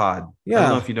on the pod. Yeah. I don't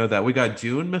know if you know that. We got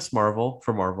June Ms. Marvel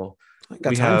for Marvel. I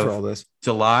got time for all this.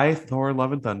 July Thor: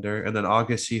 Love and Thunder, and then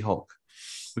August She-Hulk.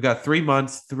 We got 3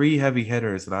 months, 3 heavy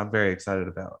hitters that I'm very excited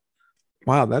about.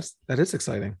 Wow, that is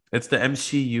exciting. It's the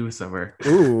MCU summer.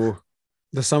 Ooh,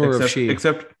 the summer of She.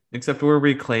 Except we're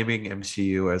reclaiming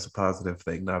MCU as a positive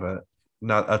thing, not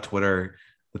a Twitter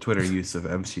use of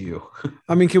MCU.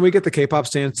 I mean, can we get the K-pop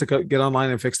stands to get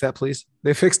online and fix that, please?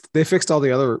 They fixed all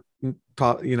the other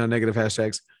negative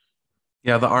hashtags.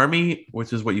 Yeah, the army,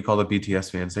 which is what you call the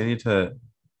BTS fans, they need to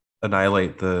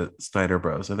annihilate the Snyder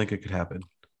Bros. I think it could happen.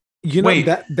 Wait,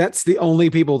 that's the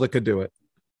only people that could do it.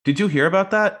 Did you hear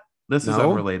about that? This is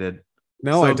unrelated.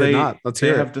 No, I did not. Let's hear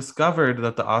it. They have discovered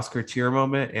that the Oscar cheer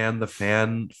moment and the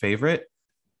fan favorite,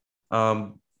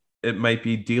 it might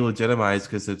be delegitimized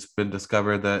because it's been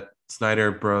discovered that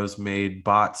Snyder Bros made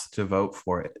bots to vote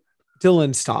for it.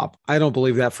 Dylan, stop. I don't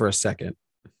believe that for a second.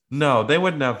 No, they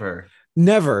would never.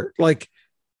 Never. Like,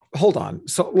 hold on.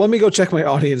 So let me go check my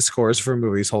audience scores for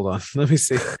movies. Hold on. Let me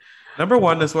see. Number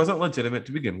one, this wasn't legitimate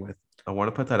to begin with. I want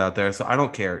to put that out there. So I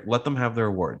don't care. Let them have their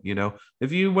award. You know,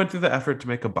 if you went through the effort to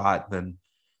make a bot, then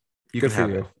you can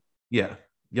have it. Yeah.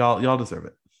 Y'all deserve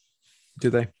it. Do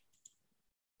they?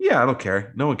 Yeah, I don't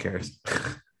care. No one cares.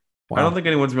 Wow. I don't think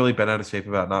anyone's really been out of shape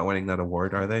about not winning that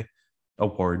award, are they?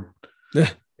 Award.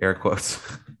 Air quotes.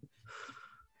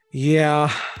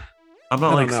 Yeah. I'm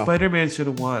not like Spider-Man should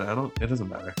have won. It doesn't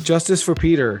matter. Justice for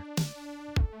Peter.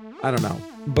 I don't know.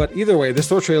 But either way, this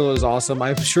Thor trailer is awesome.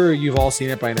 I'm sure you've all seen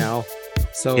it by now.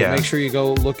 So make sure you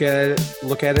go look at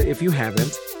it if you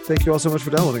haven't. Thank you all so much for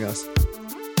downloading us.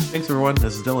 Thanks, everyone.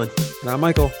 This is Dylan. And I'm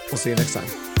Michael. We'll see you next time.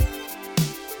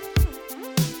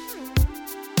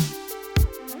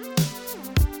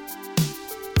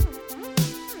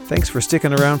 Thanks for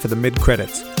sticking around for the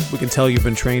mid-credits. We can tell you've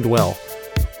been trained well.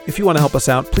 If you want to help us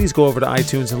out, please go over to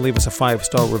iTunes and leave us a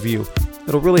 5-star review.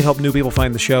 It'll really help new people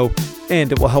find the show,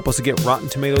 and it will help us to get Rotten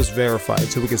Tomatoes verified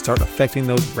so we can start affecting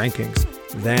those rankings.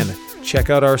 Then,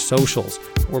 check out our socials.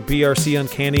 We're BRC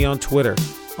Uncanny on Twitter,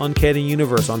 Uncanny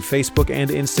Universe on Facebook and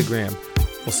Instagram.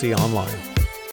 We'll see you online.